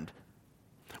condemned,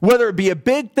 whether it be a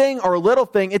big thing or a little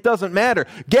thing, it doesn't matter.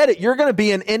 Get it? You're going to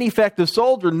be an ineffective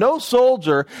soldier. No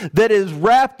soldier that is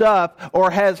wrapped up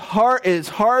or is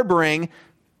harboring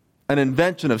an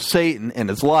invention of Satan in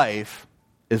his life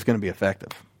is going to be effective.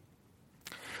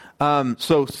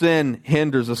 So sin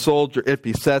hinders a soldier, it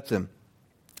besets him.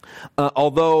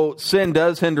 Although sin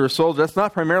does hinder a soldier, that's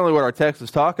not primarily what our text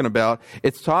is talking about.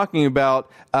 It's talking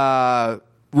about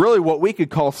really what we could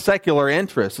call secular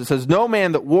interests. It says, no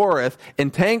man that warreth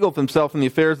entangleth himself in the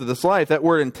affairs of this life. That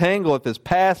word entangleth is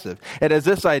passive. It has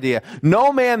this idea.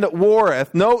 No man that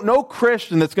warreth, no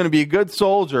Christian that's going to be a good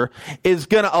soldier is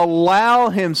going to allow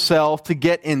himself to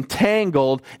get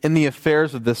entangled in the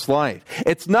affairs of this life.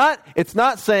 It's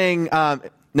not saying,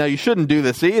 now you shouldn't do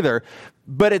this either,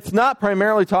 but it's not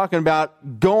primarily talking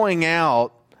about going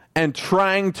out and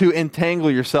trying to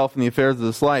entangle yourself in the affairs of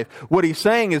this life. What he's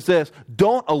saying is this: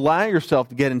 don't allow yourself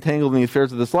to get entangled in the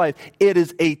affairs of this life. It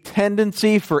is a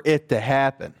tendency for it to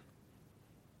happen.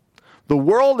 The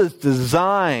world is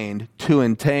designed to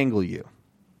entangle you.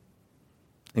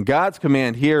 And God's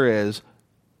command here is,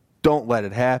 don't let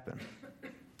it happen.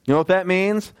 You know what that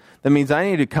means? That means I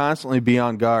need to constantly be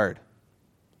on guard.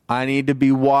 I need to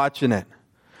be watching it.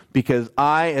 Because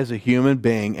I, as a human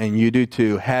being, and you do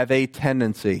too, have a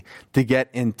tendency to get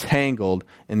entangled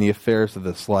in the affairs of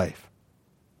this life.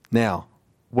 Now,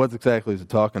 what exactly is it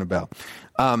talking about?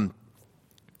 The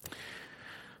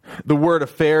word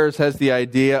affairs has the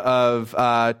idea of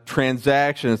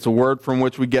transaction. It's a word from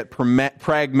which we get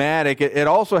pragmatic. It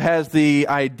also has the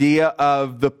idea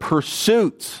of the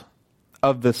pursuits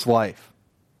of this life.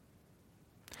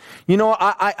 You know,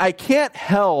 I can't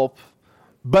help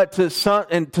but to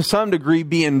some degree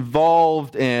be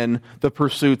involved in the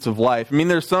pursuits of life. I mean,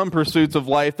 there's some pursuits of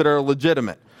life that are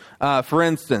legitimate. For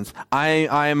instance, I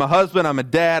am a husband, I'm a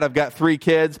dad, I've got 3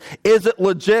 kids. Is it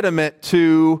legitimate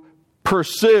to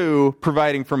pursue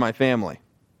providing for my family?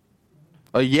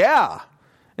 Yeah.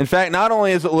 In fact, not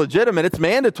only is it legitimate, it's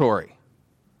mandatory.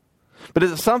 But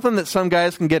is it something that some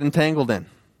guys can get entangled in?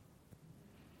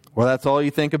 Well, that's all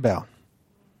you think about.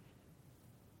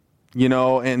 You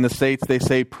know, in the States, they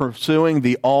say pursuing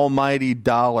the almighty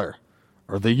dollar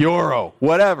or the euro,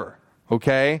 whatever,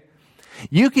 okay?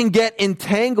 You can get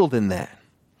entangled in that.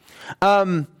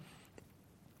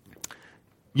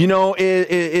 You know,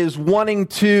 is wanting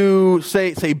to,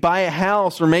 say, buy a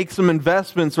house or make some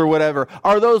investments or whatever.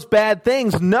 Are those bad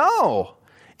things? No.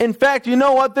 In fact, you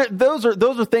know what? Those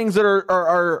are things that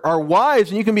are wise,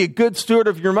 and you can be a good steward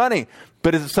of your money.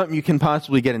 But is it something you can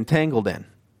possibly get entangled in?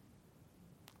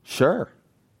 Sure,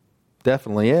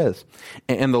 definitely is.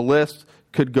 And the list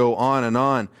could go on and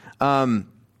on.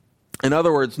 In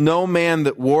other words, no man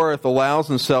that warreth allows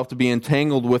himself to be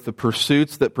entangled with the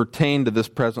pursuits that pertain to this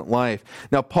present life.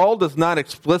 Now, Paul does not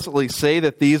explicitly say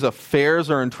that these affairs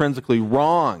are intrinsically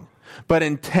wrong, but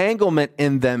entanglement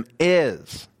in them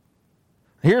is.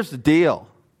 Here's the deal.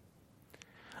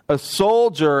 A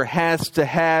soldier has to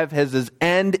have as his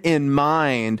end in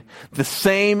mind the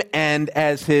same end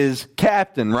as his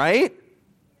captain, right?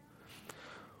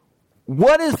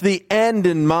 What is the end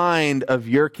in mind of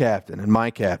your captain and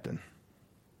my captain?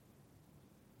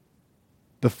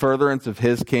 The furtherance of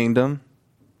his kingdom,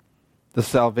 the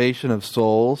salvation of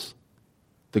souls,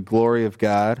 the glory of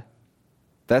God.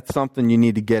 That's something you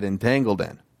need to get entangled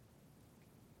in.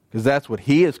 Because that's what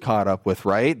he is caught up with,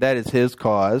 right? That is his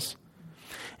cause.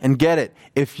 And get it,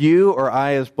 if you or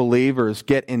I as believers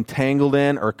get entangled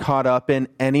in or caught up in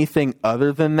anything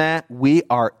other than that, we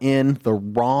are in the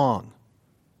wrong.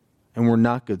 And we're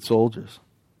not good soldiers.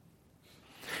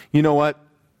 You know what?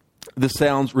 This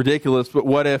sounds ridiculous, but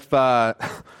what if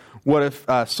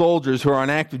soldiers who are on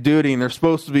active duty and they're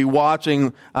supposed to be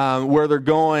watching where they're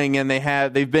going, and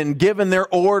they've been given their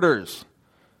orders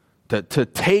to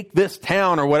take this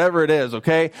town or whatever it is,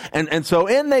 okay? And so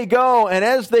in they go, and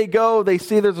as they go, they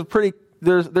see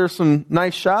there's some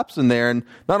nice shops in there, and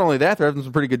not only that, they're having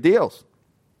some pretty good deals.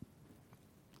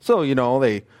 So, you know,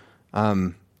 they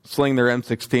sling their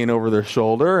M16 over their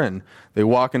shoulder, and they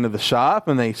walk into the shop,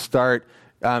 and they start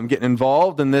getting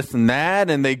involved in this and that,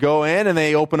 and they go in, and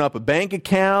they open up a bank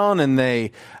account, and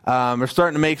they are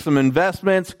starting to make some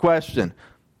investments. Question: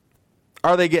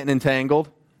 Are they getting entangled?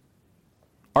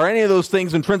 Are any of those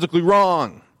things intrinsically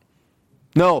wrong?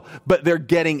 No, but they're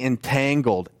getting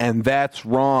entangled, and that's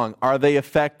wrong. Are they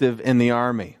effective in the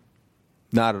army?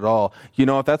 Not at all. You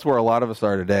know what? That's where a lot of us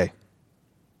are today.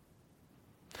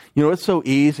 You know, it's so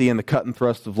easy in the cut and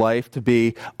thrust of life to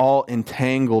be all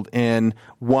entangled in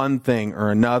one thing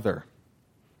or another.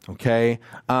 Okay?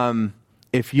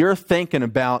 If you're thinking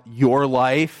about your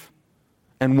life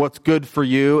and what's good for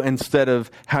you instead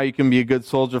of how you can be a good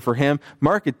soldier for Him,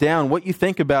 mark it down. What you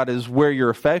think about is where your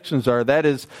affections are. That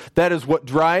is what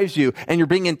drives you. And you're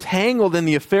being entangled in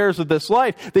the affairs of this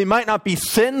life. They might not be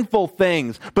sinful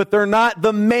things, but they're not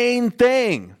the main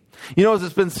thing. You know, as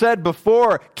it's been said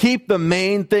before, keep the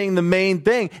main thing the main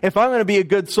thing. If I'm going to be a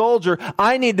good soldier,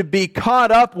 I need to be caught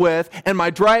up with, and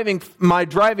my driving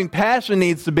passion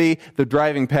needs to be the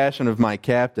driving passion of my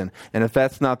captain. And if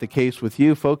that's not the case with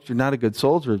you, folks, you're not a good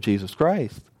soldier of Jesus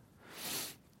Christ.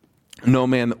 No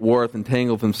man that warreth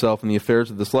entangleth himself in the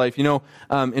affairs of this life. You know,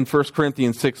 in 1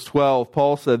 Corinthians 6:12,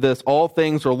 Paul said this, all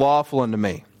things are lawful unto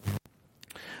me,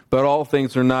 but all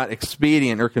things are not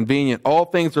expedient or convenient. All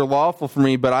things are lawful for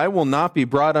me, but I will not be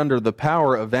brought under the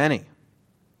power of any.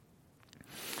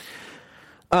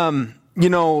 You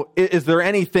know, is there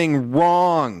anything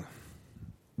wrong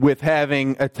with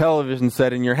having a television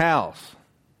set in your house?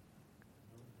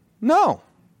 No.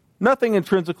 Nothing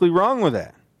intrinsically wrong with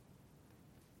that.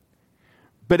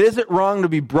 But is it wrong to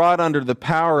be brought under the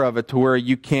power of it to where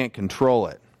you can't control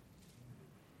it?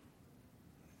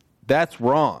 That's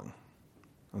wrong.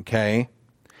 Okay?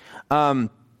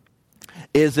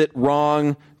 Is it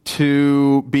wrong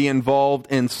to be involved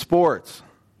in sports?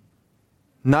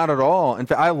 Not at all. In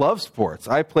fact, I love sports.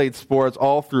 I played sports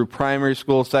all through primary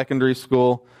school, secondary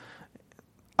school.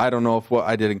 I don't know if what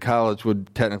I did in college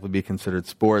would technically be considered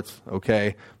sports,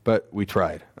 okay? But we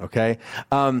tried, okay?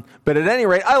 But at any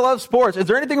rate, I love sports. Is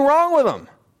there anything wrong with them?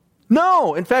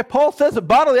 No. In fact, Paul says that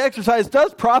bodily exercise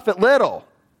does profit little.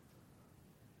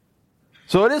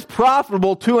 So it is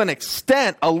profitable to an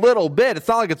extent, a little bit. It's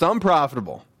not like it's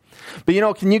unprofitable. But you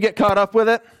know, can you get caught up with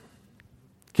it?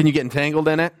 Can you get entangled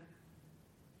in it?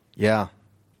 Yeah.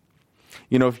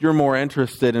 You know, if you're more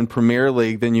interested in Premier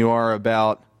League than you are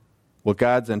about what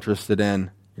God's interested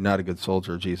in, you're not a good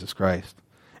soldier of Jesus Christ.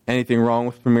 Anything wrong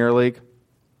with Premier League?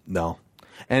 No.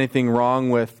 Anything wrong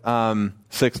with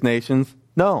Six Nations?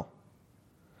 No.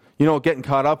 You know, getting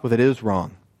caught up with it is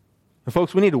wrong. And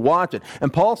folks, we need to watch it.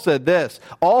 And Paul said this,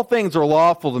 all things are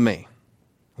lawful to me.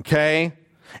 Okay?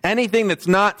 Anything that's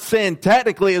not sin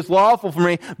technically is lawful for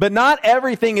me, but not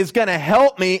everything is going to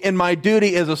help me in my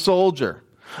duty as a soldier.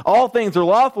 All things are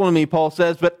lawful to me, Paul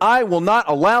says, but I will not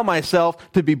allow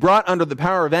myself to be brought under the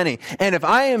power of any. And if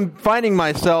I am finding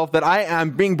myself that I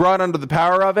am being brought under the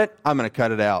power of it, I'm going to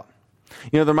cut it out.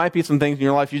 You know, there might be some things in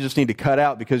your life you just need to cut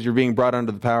out because you're being brought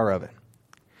under the power of it.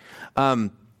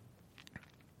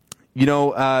 You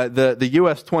know, the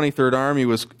U.S. 23rd Army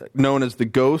was known as the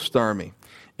Ghost Army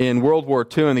in World War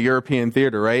II in the European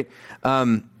theater, right?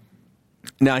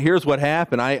 Now, here's what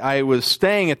happened. I was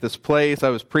staying at this place. I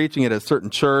was preaching at a certain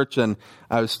church, and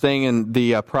I was staying in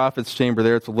the prophet's chamber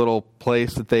there. It's a little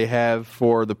place that they have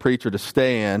for the preacher to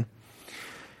stay in. And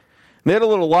they had a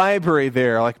little library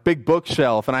there, like a big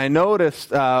bookshelf, and I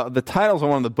noticed the titles on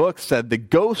one of the books said The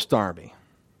Ghost Army.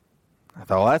 I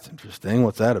thought, well, that's interesting.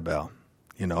 What's that about?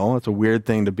 You know, it's a weird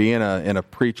thing to be in a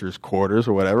preacher's quarters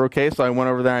or whatever. Okay, so I went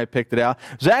over there and I picked it out.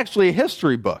 It was actually a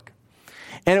history book.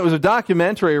 And it was a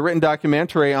written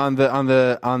documentary on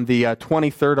the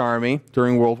 23rd Army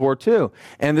during World War II.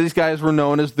 And these guys were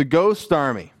known as the Ghost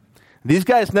Army. These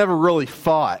guys never really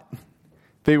fought.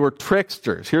 They were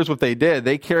tricksters. Here's what they did.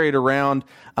 They carried around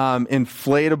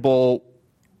inflatable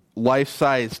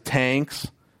life-size tanks,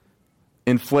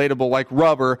 inflatable, like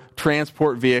rubber,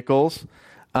 transport vehicles,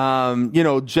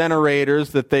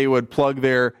 generators that they would plug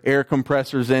their air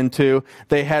compressors into.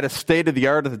 They had a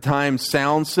state-of-the-art at the time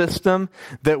sound system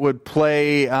that would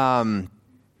play sound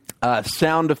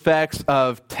effects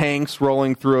of tanks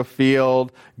rolling through a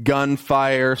field,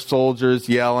 gunfire, soldiers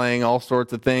yelling, all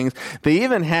sorts of things. They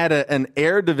even had an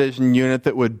air division unit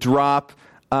that would drop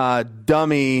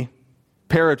dummy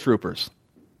paratroopers.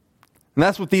 And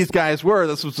that's what these guys were.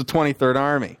 This was the 23rd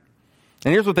Army.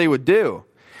 And here's what they would do.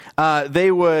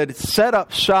 They would set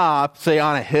up shop, say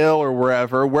on a hill or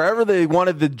wherever they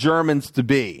wanted the Germans to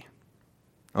be.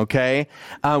 Okay?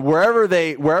 Wherever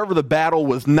the battle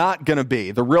was not going to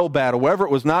be, the real battle, wherever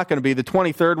it was not going to be, the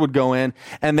 23rd would go in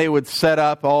and they would set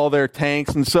up all their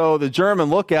tanks. And so the German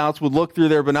lookouts would look through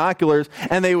their binoculars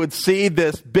and they would see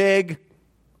this big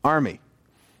army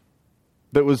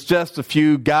that was just a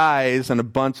few guys and a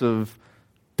bunch of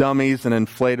dummies and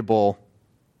inflatable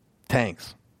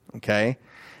tanks, okay?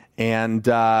 And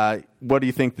what do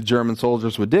you think the German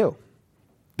soldiers would do?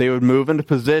 They would move into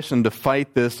position to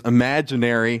fight this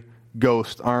imaginary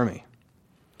ghost army.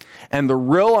 And the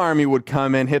real army would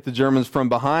come in, hit the Germans from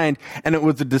behind, and it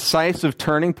was a decisive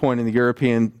turning point in the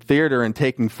European theater in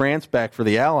taking France back for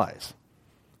the Allies.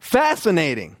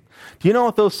 Fascinating. Do you know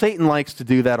what, though? Satan likes to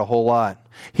do that a whole lot.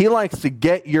 He likes to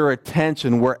get your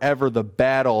attention wherever the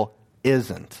battle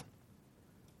isn't.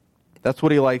 That's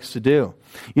what he likes to do.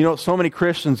 You know, so many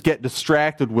Christians get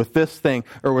distracted with this thing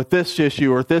or with this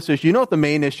issue or with this issue. You know what the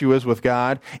main issue is with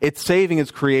God? It's saving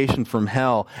his creation from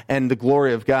hell and the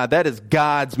glory of God. That is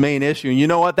God's main issue. And you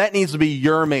know what? That needs to be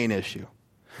your main issue.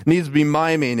 It needs to be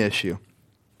my main issue.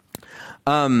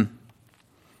 Later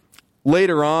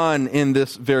on in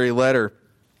this very letter,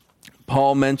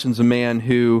 Paul mentions a man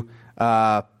who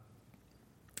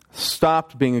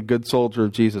stopped being a good soldier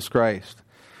of Jesus Christ.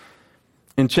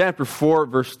 In chapter 4,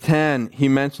 verse 10, he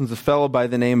mentions a fellow by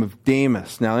the name of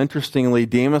Demas. Now, interestingly,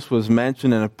 Demas was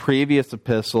mentioned in a previous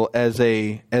epistle as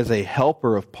a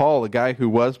helper of Paul, a guy who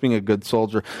was being a good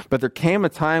soldier. But there came a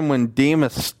time when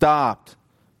Demas stopped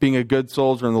being a good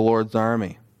soldier in the Lord's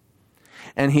army.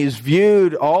 And he's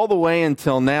viewed all the way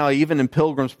until now, even in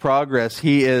Pilgrim's Progress,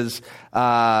 he is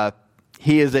a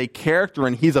character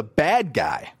and he's a bad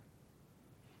guy.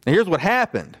 And here's what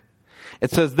happened. It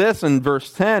says this in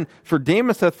verse 10, "For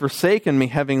Demas hath forsaken me,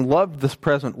 having loved this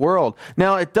present world."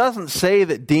 Now, it doesn't say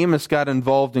that Demas got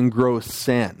involved in gross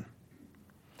sin.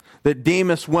 That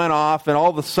Demas went off and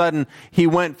all of a sudden he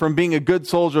went from being a good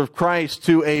soldier of Christ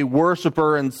to a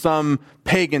worshiper in some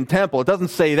pagan temple. It doesn't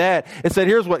say that. It said,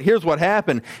 here's what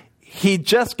happened. He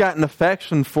just got an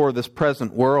affection for this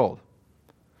present world.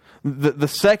 The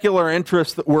secular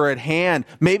interests that were at hand,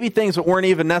 maybe things that weren't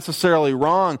even necessarily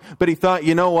wrong, but he thought,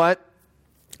 you know what?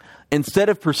 Instead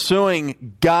of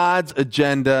pursuing God's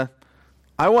agenda,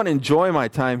 I want to enjoy my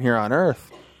time here on earth.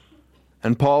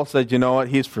 And Paul said, you know what?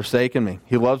 He's forsaken me.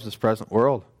 He loves this present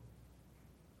world.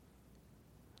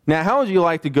 Now, how would you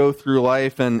like to go through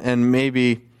life, and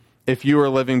maybe if you were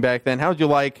living back then, how would you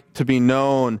like to be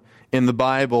known in the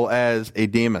Bible as a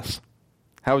Demas?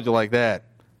 How would you like that?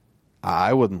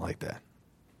 I wouldn't like that.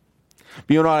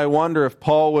 But you know what? I wonder if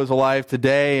Paul was alive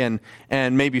today and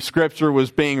maybe Scripture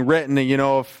was being written, and you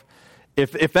know,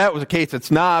 if that was the case,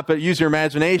 it's not, but use your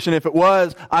imagination. If it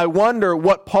was, I wonder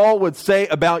what Paul would say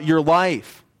about your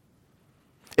life.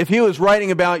 If he was writing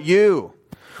about you,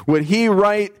 would he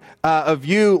write of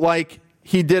you like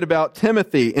he did about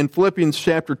Timothy in Philippians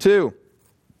chapter 2,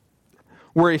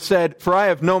 where he said, "For I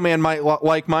have no man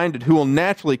like-minded who will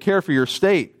naturally care for your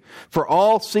state, for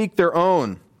all seek their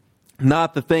own,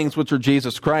 not the things which are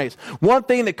Jesus Christ." One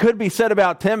thing that could be said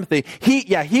about Timothy,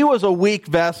 he was a weak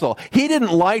vessel. He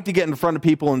didn't like to get in front of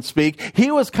people and speak.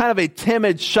 He was kind of a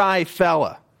timid, shy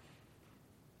fella.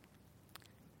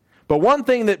 But one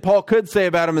thing that Paul could say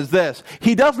about him is this: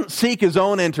 he doesn't seek his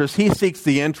own interests. He seeks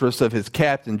the interests of his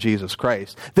captain, Jesus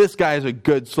Christ. This guy is a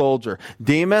good soldier.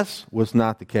 Demas was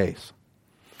not the case.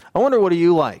 I wonder, what are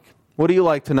you like? What do you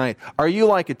like tonight? Are you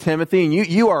like a Timothy, and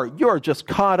you are just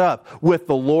caught up with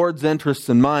the Lord's interests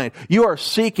in mind? You are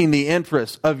seeking the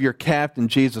interests of your captain,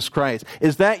 Jesus Christ.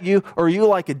 Is that you, or are you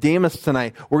like a Demas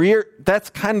tonight, where that's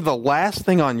kind of the last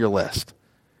thing on your list?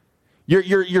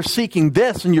 You're seeking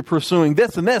this, and you're pursuing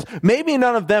this and this. Maybe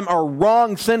none of them are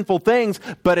wrong, sinful things,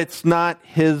 but it's not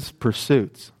his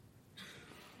pursuits.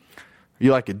 Are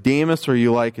you like a Demas, or are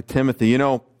you like a Timothy? You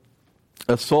know,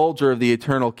 a soldier of the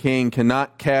eternal King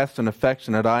cannot cast an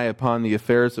affectionate eye upon the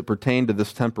affairs that pertain to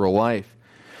this temporal life.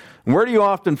 And where do you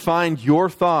often find your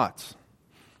thoughts?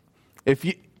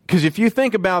 Because if you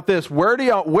think about this, where do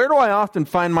I often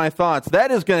find my thoughts?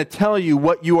 That is going to tell you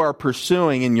what you are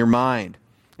pursuing in your mind,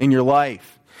 in your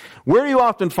life. Where do you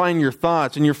often find your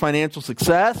thoughts? In your financial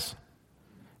success?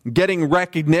 Getting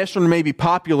recognition or maybe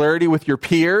popularity with your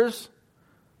peers?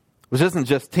 Which isn't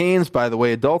just teens, by the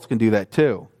way. Adults can do that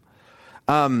too.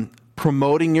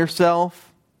 Promoting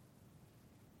yourself,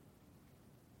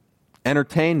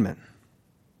 entertainment,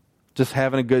 just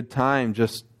having a good time,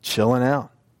 just chilling out.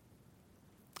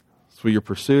 That's what your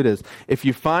pursuit is. If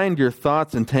you find your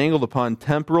thoughts entangled upon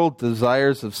temporal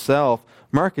desires of self,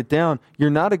 mark it down. You're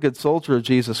not a good soldier of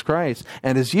Jesus Christ.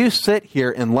 And as you sit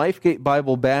here in Lifegate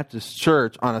Bible Baptist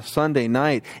Church on a Sunday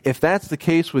night, if that's the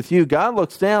case with you, God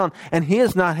looks down and He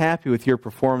is not happy with your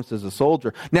performance as a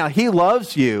soldier. Now, He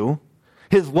loves you.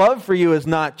 His love for you has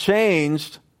not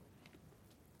changed,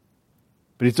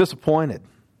 but He's disappointed.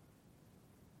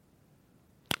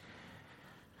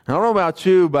 I don't know about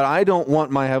you, but I don't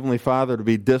want my Heavenly Father to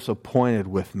be disappointed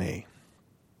with me.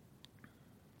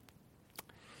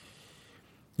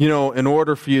 You know, in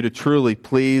order for you to truly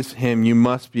please him, you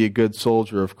must be a good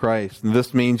soldier of Christ. And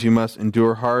this means you must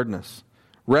endure hardness,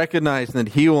 recognizing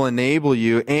that he will enable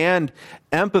you and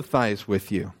empathize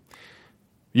with you.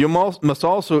 You must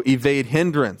also evade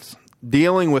hindrance,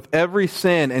 dealing with every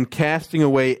sin and casting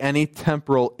away any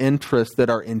temporal interests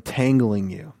that are entangling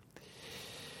you.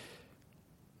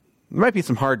 There might be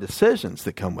some hard decisions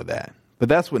that come with that, but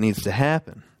that's what needs to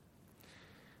happen.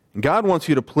 And God wants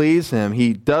you to please him.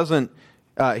 He doesn't.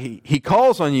 He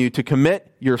calls on you to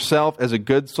commit yourself as a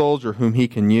good soldier whom he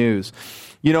can use.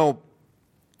 You know,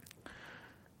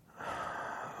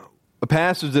 a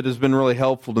passage that has been really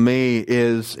helpful to me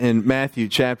is in Matthew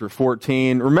chapter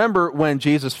 14. Remember when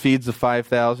Jesus feeds the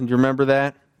 5,000? Do you remember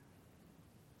that?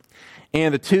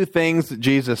 And the two things that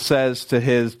Jesus says to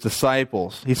his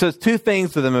disciples. He says two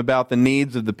things to them about the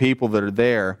needs of the people that are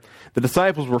there. The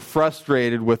disciples were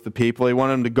frustrated with the people. They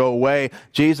wanted them to go away.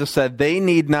 Jesus said, "They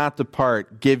need not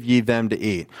depart. Give ye them to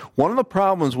eat." One of the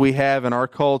problems we have in our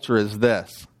culture is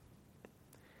this.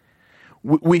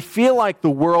 We feel like the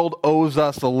world owes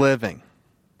us a living.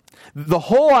 The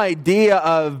whole idea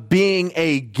of being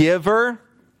a giver,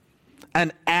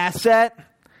 an asset,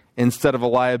 instead of a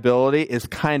liability is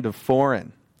kind of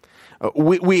foreign.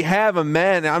 We have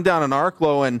men, I'm down in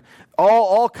Arklow, and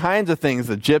all kinds of things,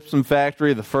 the gypsum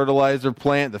factory, the fertilizer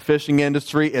plant, the fishing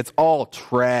industry, it's all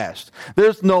trashed.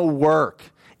 There's no work.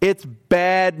 It's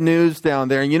bad news down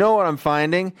there. And you know what I'm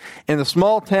finding? In the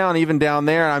small town, even down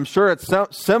there, and I'm sure it's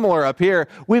similar up here,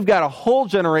 we've got a whole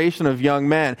generation of young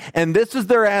men, and this is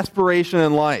their aspiration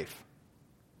in life.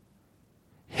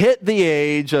 Hit the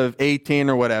age of 18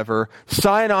 or whatever,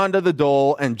 sign on to the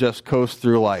dole, and just coast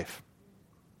through life.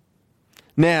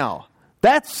 Now,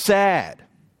 that's sad.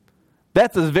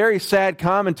 That's a very sad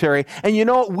commentary. And you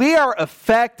know what? We are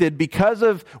affected because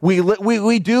of,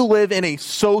 we do live in a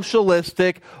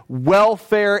socialistic,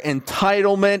 welfare,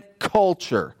 entitlement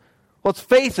culture. Let's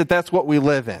face it, that's what we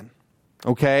live in.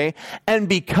 Okay? And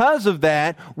because of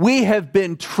that, we have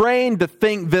been trained to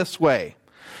think this way.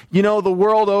 You know, the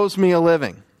world owes me a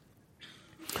living.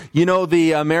 You know,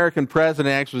 the American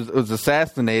president actually was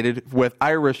assassinated with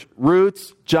Irish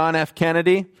roots, John F.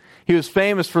 Kennedy. He was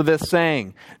famous for this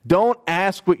saying, "Don't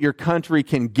ask what your country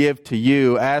can give to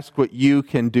you, ask what you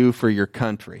can do for your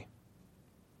country."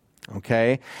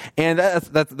 Okay? And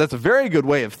that's a very good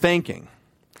way of thinking.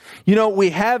 You know, we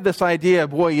have this idea,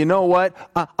 boy, you know what?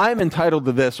 I'm entitled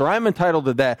to this or I'm entitled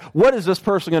to that. What is this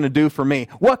person going to do for me?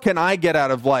 What can I get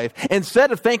out of life?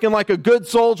 Instead of thinking like a good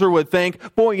soldier would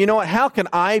think, boy, you know what? How can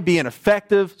I be an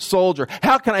effective soldier?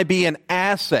 How can I be an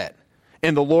asset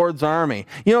in the Lord's army?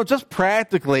 You know, just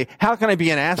practically, how can I be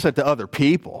an asset to other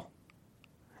people?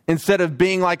 Instead of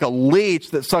being like a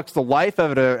leech that sucks the life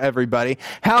out of everybody,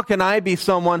 how can I be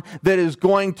someone that is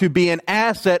going to be an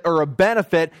asset or a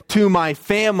benefit to my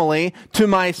family, to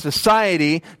my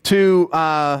society, to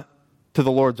the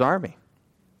Lord's army?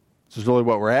 This is really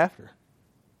what we're after.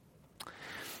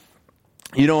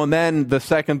 You know, and then the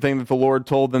second thing that the Lord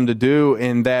told them to do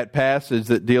in that passage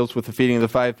that deals with the feeding of the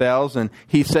 5,000,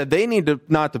 he said, they need to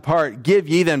not depart, give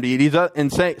ye them to eat. He's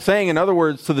saying, in other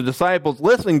words, to the disciples,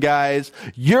 listen, guys,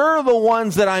 you're the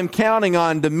ones that I'm counting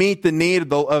on to meet the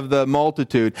need of the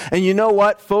multitude. And you know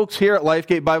what, folks here at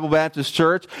Lifegate Bible Baptist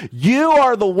Church, you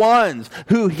are the ones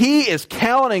who he is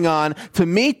counting on to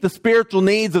meet the spiritual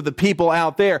needs of the people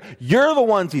out there. You're the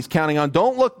ones he's counting on.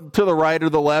 Don't look to the right or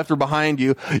the left or behind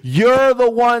you. You're the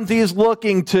ones he's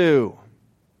looking to.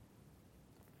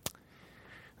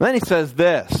 And then he says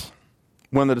this,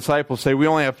 when the disciples say, we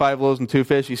only have 5 loaves and 2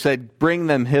 fish, he said, bring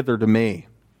them hither to me.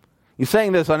 He's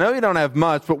saying this, I know you don't have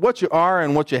much, but what you are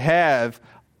and what you have,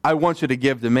 I want you to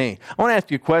give to me. I want to ask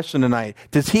you a question tonight.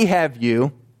 Does he have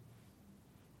you?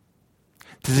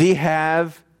 Does he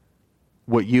have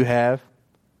what you have?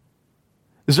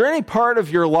 Is there any part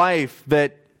of your life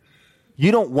that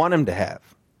you don't want him to have?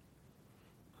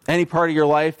 Any part of your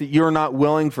life that you're not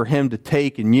willing for him to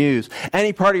take and use?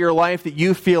 Any part of your life that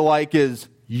you feel like is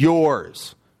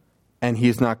yours and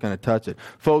he's not going to touch it?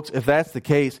 Folks, if that's the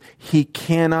case, he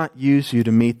cannot use you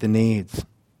to meet the needs.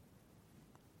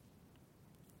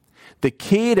 The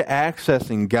key to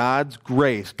accessing God's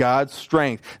grace, God's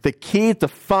strength, the key to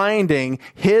finding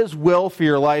his will for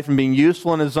your life and being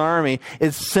useful in his army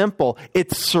is simple.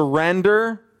 It's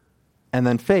surrender and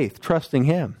then faith, trusting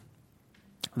him.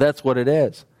 That's what it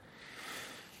is.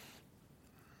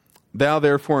 Thou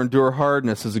therefore endure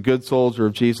hardness as a good soldier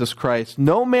of Jesus Christ.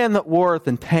 No man that warreth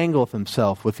entangleth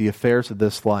himself with the affairs of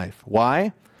this life.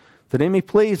 Why? That he may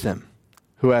please him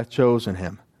who hath chosen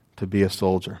him to be a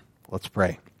soldier. Let's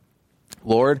pray.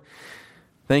 Lord,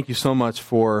 thank you so much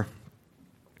for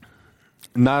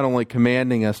not only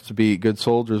commanding us to be good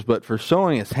soldiers, but for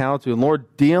showing us how to, and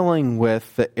Lord, dealing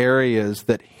with the areas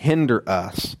that hinder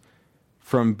us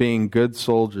from being good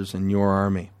soldiers in your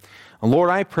army. And Lord,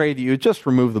 I pray that you just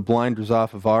remove the blinders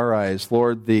off of our eyes.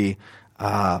 Lord, the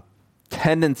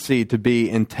tendency to be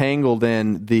entangled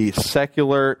in the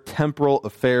secular, temporal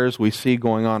affairs we see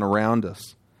going on around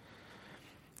us,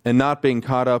 and not being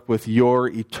caught up with your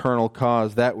eternal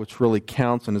cause, that which really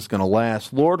counts and is going to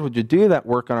last. Lord, would you do that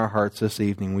work on our hearts this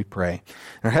evening, we pray.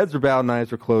 Our heads are bowed and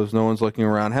eyes are closed. No one's looking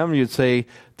around. How many of you would say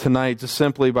tonight, just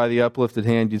simply by the uplifted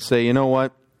hand, you'd say, you know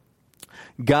what?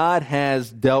 God has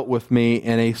dealt with me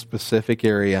in a specific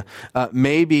area.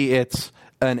 Maybe it's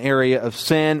an area of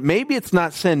sin. Maybe it's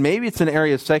not sin. Maybe it's an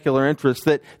area of secular interest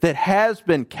that has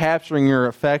been capturing your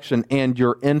affection and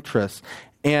your interest,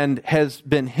 and has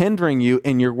been hindering you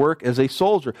in your work as a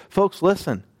soldier. Folks,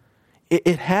 listen.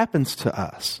 It happens to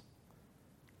us.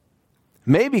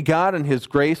 Maybe God in His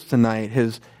grace tonight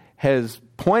has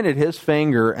pointed His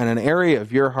finger in an area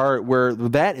of your heart where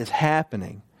that is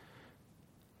happening.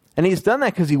 And He's done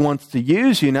that because He wants to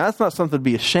use you. Now, that's not something to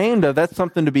be ashamed of. That's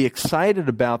something to be excited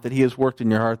about, that He has worked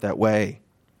in your heart that way.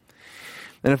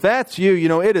 And if that's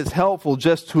you, it is helpful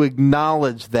just to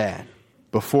acknowledge that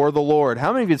before the Lord.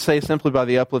 How many of you would say simply by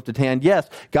the uplifted hand, yes,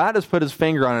 God has put His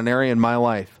finger on an area in my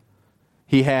life.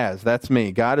 He has. That's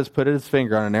me. God has put His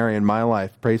finger on an area in my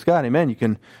life. Praise God. Amen. You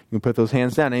can put those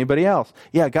hands down. Anybody else?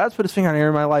 Yeah, God's put His finger on an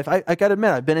area in my life. I got to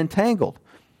admit, I've been entangled.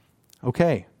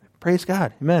 Okay. Praise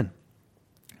God. Amen.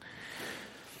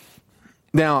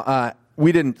 Now,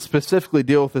 we didn't specifically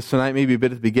deal with this tonight, maybe a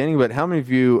bit at the beginning, but how many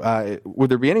of you, would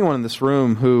there be anyone in this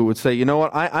room who would say, you know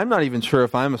what, I'm not even sure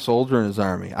if I'm a soldier in His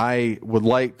army. I would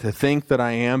like to think that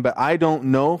I am, but I don't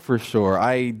know for sure.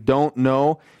 I don't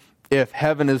know if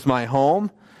heaven is my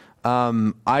home.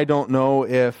 I don't know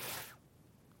if,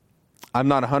 I'm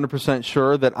not 100%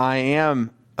 sure that I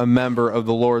am a member of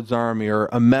the Lord's army or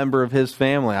a member of His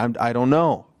family. I don't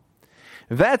know.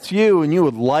 If that's you and you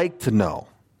would like to know,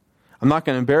 I'm not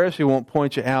going to embarrass you, won't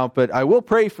point you out, but I will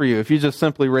pray for you if you just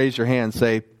simply raise your hand and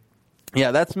say, yeah,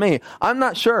 that's me. I'm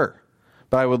not sure,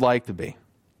 but I would like to be.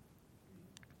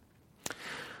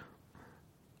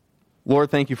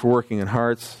 Lord, thank you for working in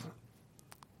hearts.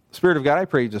 Spirit of God, I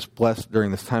pray you just bless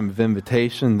during this time of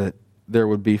invitation, that there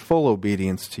would be full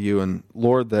obedience to you. And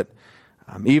Lord, that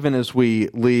even as we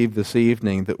leave this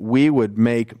evening, that we would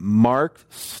make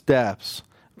marked steps,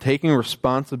 taking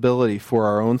responsibility for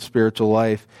our own spiritual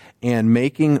life and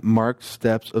making marked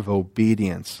steps of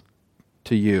obedience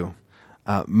to you,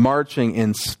 marching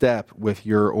in step with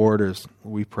your orders,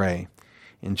 we pray.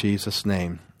 In Jesus'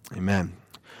 name, amen.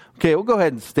 Okay, we'll go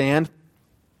ahead and stand,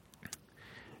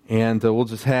 and we'll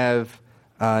just have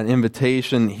an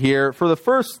invitation here. For the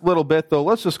first little bit, though,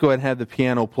 let's just go ahead and have the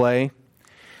piano play.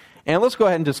 And let's go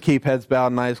ahead and just keep heads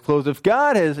bowed and eyes closed. If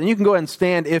God has, and you can go ahead and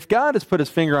stand, if God has put His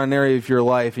finger on an area of your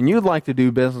life and you'd like to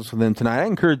do business with Him tonight, I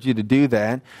encourage you to do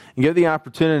that and give the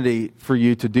opportunity for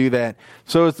you to do that.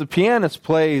 So as the pianist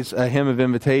plays a hymn of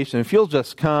invitation, if you'll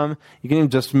just come, you can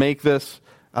even just make this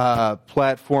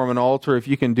platform an altar if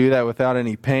you can do that without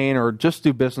any pain, or just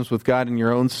do business with God in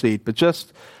your own seat. But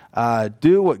just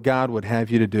do what God would have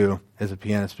you to do as the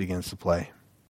pianist begins to play.